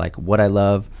combination of like what I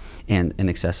love and an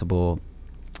accessible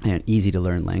and easy to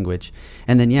learn language.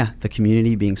 And then, the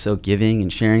community being so giving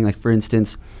and sharing. Like, for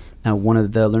instance, one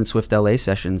of the Learn Swift LA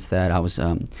sessions that I was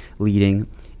leading,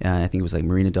 I think it was like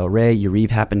Marina Del Rey,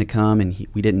 Yariv happened to come, and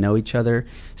we didn't know each other.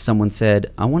 Someone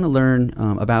said, I want to learn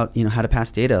about how to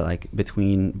pass data like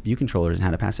between view controllers and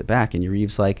how to pass it back. And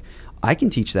Yariv's like, I can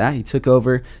teach that. He took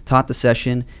over, taught the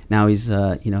session. Now he's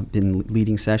been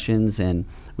leading sessions, and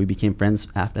we became friends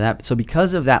after that. So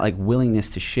because of that like willingness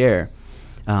to share,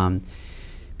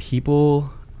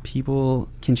 people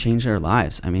can change their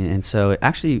lives. I mean, and so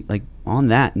actually, like, on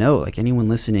that note, like, anyone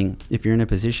listening, if you're in a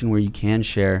position where you can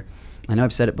share, I know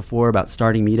I've said it before about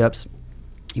starting meetups,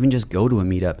 even just go to a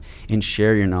meetup and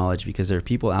share your knowledge, because there are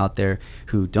people out there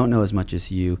who don't know as much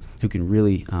as you who can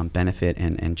really benefit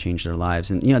and change their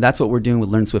lives. And that's what we're doing with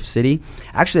Learn Swift City.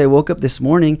 Actually, I woke up this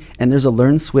morning and there's a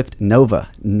Learn Swift Nova,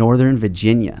 Northern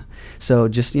Virginia. So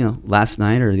just last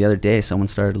night or the other day, someone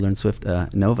started to Learn Swift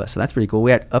Nova. So that's pretty cool. We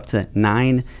had up to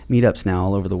 9 meetups now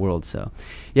all over the world. So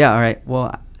all right.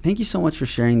 Well, thank you so much for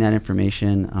sharing that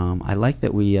information. I like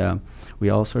that we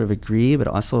all sort of agree, but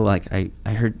also like I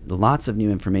heard lots of new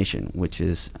information, which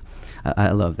is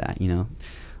I love that.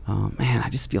 Man, I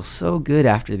just feel so good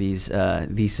after these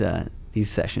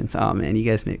sessions. Oh man, you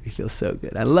guys make me feel so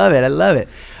good. I love it.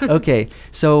 Okay,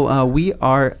 so we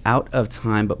are out of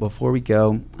time, but before we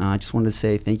go, I just wanted to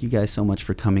say thank you guys so much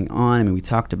for coming on. I mean, we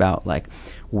talked about like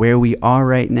where we are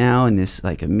right now in this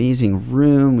like amazing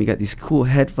room. We got these cool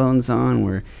headphones on.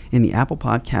 We're in the Apple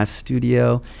Podcast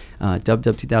studio, Dub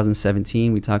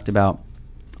 2017. We talked about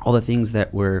all the things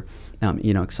that we're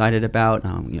excited about,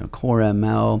 Core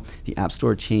ML, the App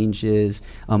Store changes,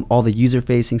 all the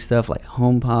user-facing stuff like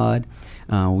HomePod.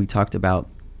 We talked about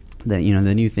the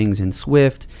new things in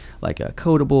Swift, like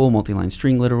codable, multi-line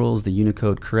string literals, the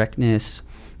Unicode correctness.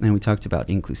 And we talked about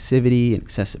inclusivity and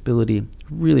accessibility.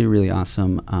 Really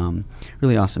awesome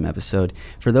episode.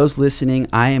 For those listening,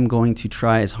 I am going to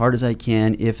try as hard as I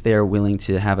can, if they're willing,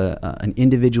 to have an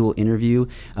individual interview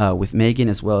with Megan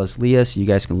as well as Leah, so you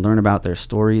guys can learn about their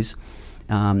stories.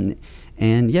 And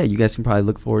you guys can probably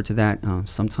look forward to that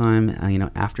sometime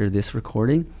after this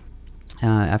recording,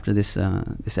 after this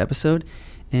episode.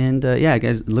 And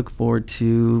guys, look forward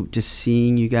to just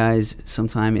seeing you guys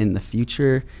sometime in the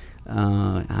future.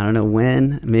 I don't know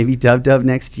when, maybe Dub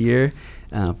next year,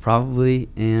 probably.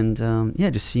 And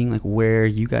just seeing like where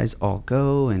you guys all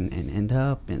go and end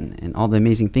up, and all the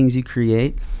amazing things you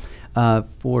create.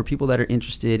 For people that are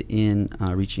interested in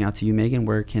reaching out to you, Megan,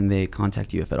 where can they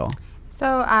contact you, if at all?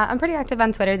 So I'm pretty active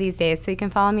on Twitter these days, so you can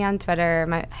follow me on Twitter.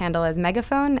 My handle is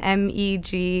Megaphone,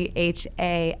 Meghafon.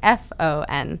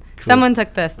 Cool. Someone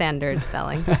took the standard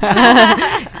spelling.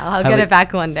 I'll get it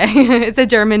back one day. It's a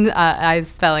German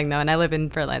spelling, though, and I live in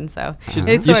Berlin, so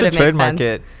it sort of makes trademark sense.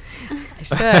 it. I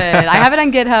should. I have it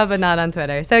on GitHub, but not on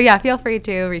Twitter. So feel free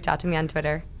to reach out to me on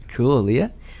Twitter. Cool.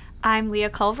 Leah? I'm Leah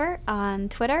Culver on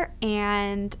Twitter,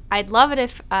 and I'd love it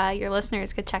if your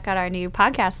listeners could check out our new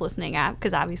podcast listening app,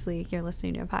 because obviously you're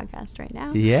listening to a podcast right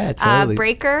now. Yeah, totally.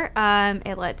 Breaker,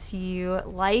 it lets you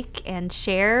like and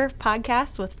share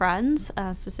podcasts with friends,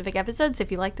 specific episodes.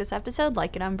 If you like this episode,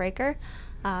 like it on Breaker.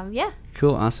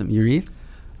 Cool, awesome. Yariv?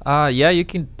 You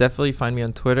can definitely find me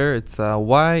on Twitter. It's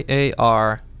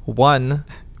YAR1VN.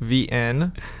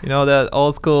 That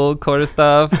old school quarter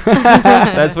stuff.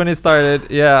 That's when it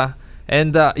started. Yeah.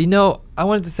 And I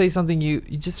wanted to say something. You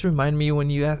just remind me when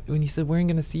you said we're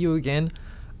gonna see you again.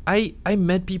 I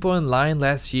met people in line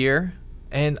last year,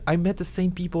 and I met the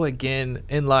same people again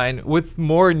in line with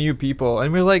more new people,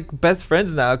 and we're like best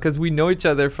friends now because we know each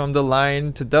other from the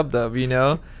line to Dub.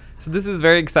 So this is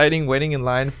very exciting, waiting in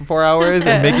line for 4 hours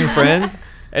and making friends.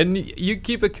 And you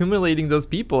keep accumulating those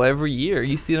people every year.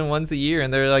 You see them once a year,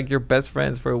 and they're like your best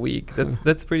friends for a week.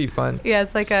 That's pretty fun. Yeah,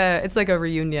 it's like a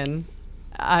reunion.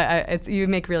 You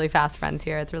make really fast friends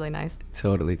here. It's really nice.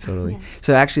 Totally. Yeah.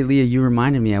 So actually, Leah, you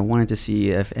reminded me. I wanted to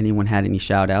see if anyone had any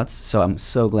shout outs. So I'm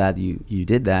so glad you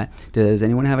did that. Does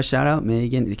anyone have a shout out?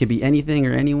 Megan? It could be anything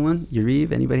or anyone.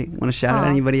 Yariv, anybody want to shout out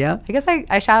anybody out? I guess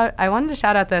I wanted to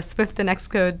shout out the Swift and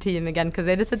Xcode team again, because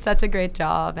they just did such a great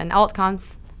job, and AltConf.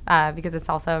 Because it's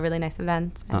also a really nice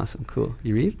event. Awesome, cool.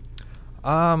 Yariv?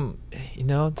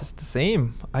 Just the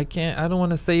same. I don't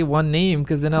want to say one name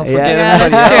because then I'll Yeah. forget Yeah,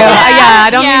 everybody that's else. true. Yeah, I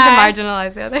don't Yeah. mean to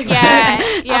marginalize the other.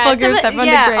 Yeah, Apple Group's definitely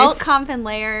great. Alt Comp and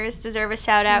Layers deserve a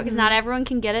shout out because not everyone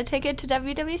can get a ticket to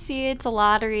WWC. It's a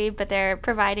lottery, but they're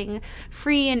providing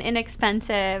free and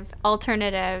inexpensive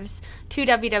alternatives to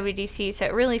WWDC. So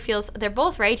it really feels they're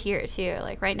both right here too,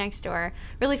 like right next door.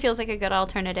 Really feels like a good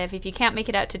alternative. If you can't make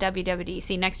it out to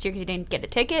WWDC next year because you didn't get a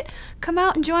ticket, come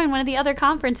out and join one of the other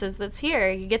conferences that's here.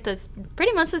 You get this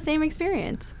pretty much the same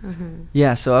experience.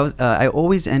 Yeah, so I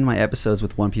always end my episodes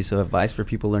with one piece of advice for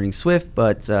people learning Swift,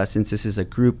 but since this is a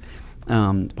group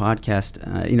podcast,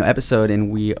 episode, and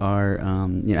we are,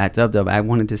 at DubDub, I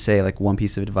wanted to say like one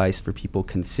piece of advice for people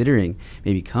considering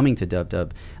maybe coming to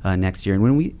DubDub next year. And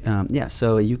when we,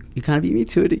 so you kind of beat me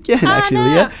to it again, actually, no.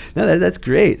 Leah. No, that's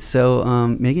great. So,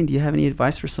 Megan, do you have any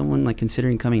advice for someone like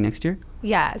considering coming next year?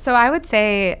 Yeah, so I would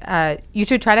say you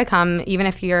should try to come, even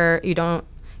if you don't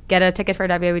get a ticket for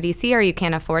WWDC or you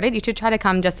can't afford it. You should try to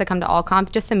come to Alt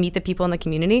Comp, just to meet the people in the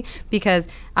community, because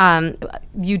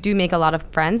you do make a lot of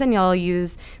friends, and you'll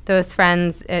use those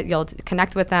friends. You'll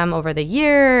connect with them over the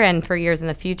year and for years in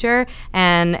the future,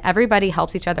 and everybody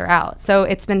helps each other out. So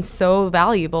it's been so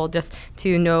valuable just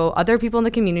to know other people in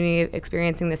the community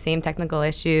experiencing the same technical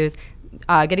issues,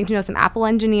 getting to know some Apple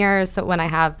engineers. So when I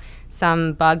have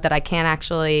some bug that I can't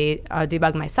actually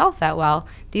debug myself that well,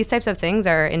 these types of things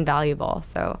are invaluable.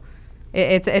 So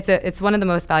it's one of the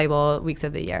most valuable weeks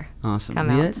of the year. Awesome. Come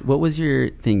Leah, out. what was your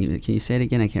thing? Can you say it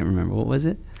again? I can't remember. What was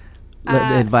it?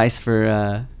 The advice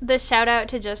for... The shout out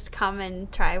to just come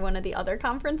and try one of the other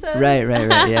conferences. Right.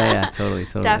 Yeah, totally.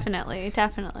 Definitely.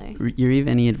 Yuriv,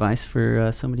 any advice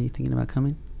for somebody thinking about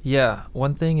coming? Yeah,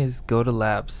 one thing is go to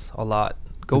labs a lot.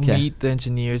 Go meet the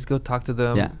engineers, go talk to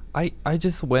them. Yeah. I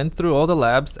just went through all the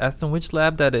labs, asked them which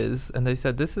lab that is, and they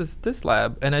said, this is this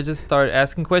lab. And I just started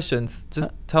asking questions.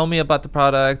 Just tell me about the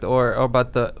product or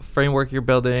about the framework you're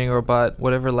building or about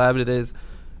whatever lab it is.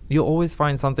 You'll always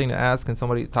find something to ask and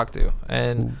somebody to talk to.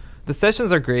 And the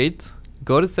sessions are great.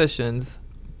 Go to sessions,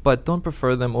 but don't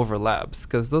prefer them over labs,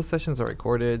 because those sessions are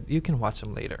recorded. You can watch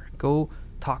them later. Go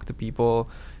talk to people,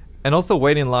 and also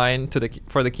wait in line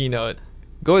for the keynote.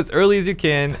 Go as early as you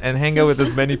can and hang out with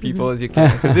as many people as you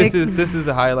can, because this is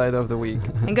the highlight of the week.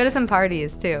 And go to some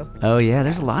parties too. Oh yeah,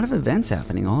 there's a lot of events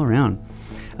happening all around.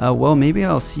 Well, maybe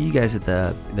I'll see you guys at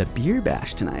the beer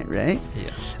bash tonight, right? Yeah.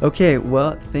 Okay,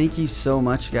 well, thank you so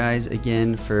much, guys,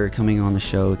 again for coming on the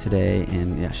show today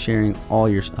and sharing all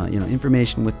your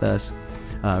information with us.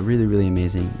 Really, really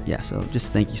amazing. Yeah, so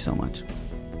just thank you so much.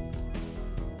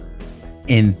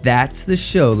 And that's the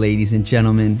show, ladies and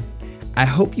gentlemen. I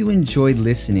hope you enjoyed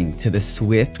listening to the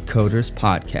Swift Coders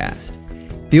podcast.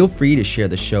 Feel free to share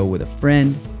the show with a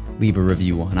friend, leave a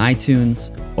review on iTunes,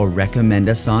 or recommend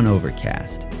us on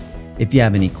Overcast. If you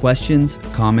have any questions,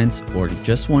 comments, or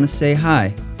just want to say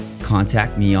hi,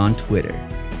 contact me on Twitter.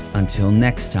 Until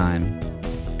next time,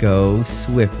 go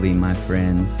swiftly, my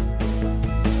friends.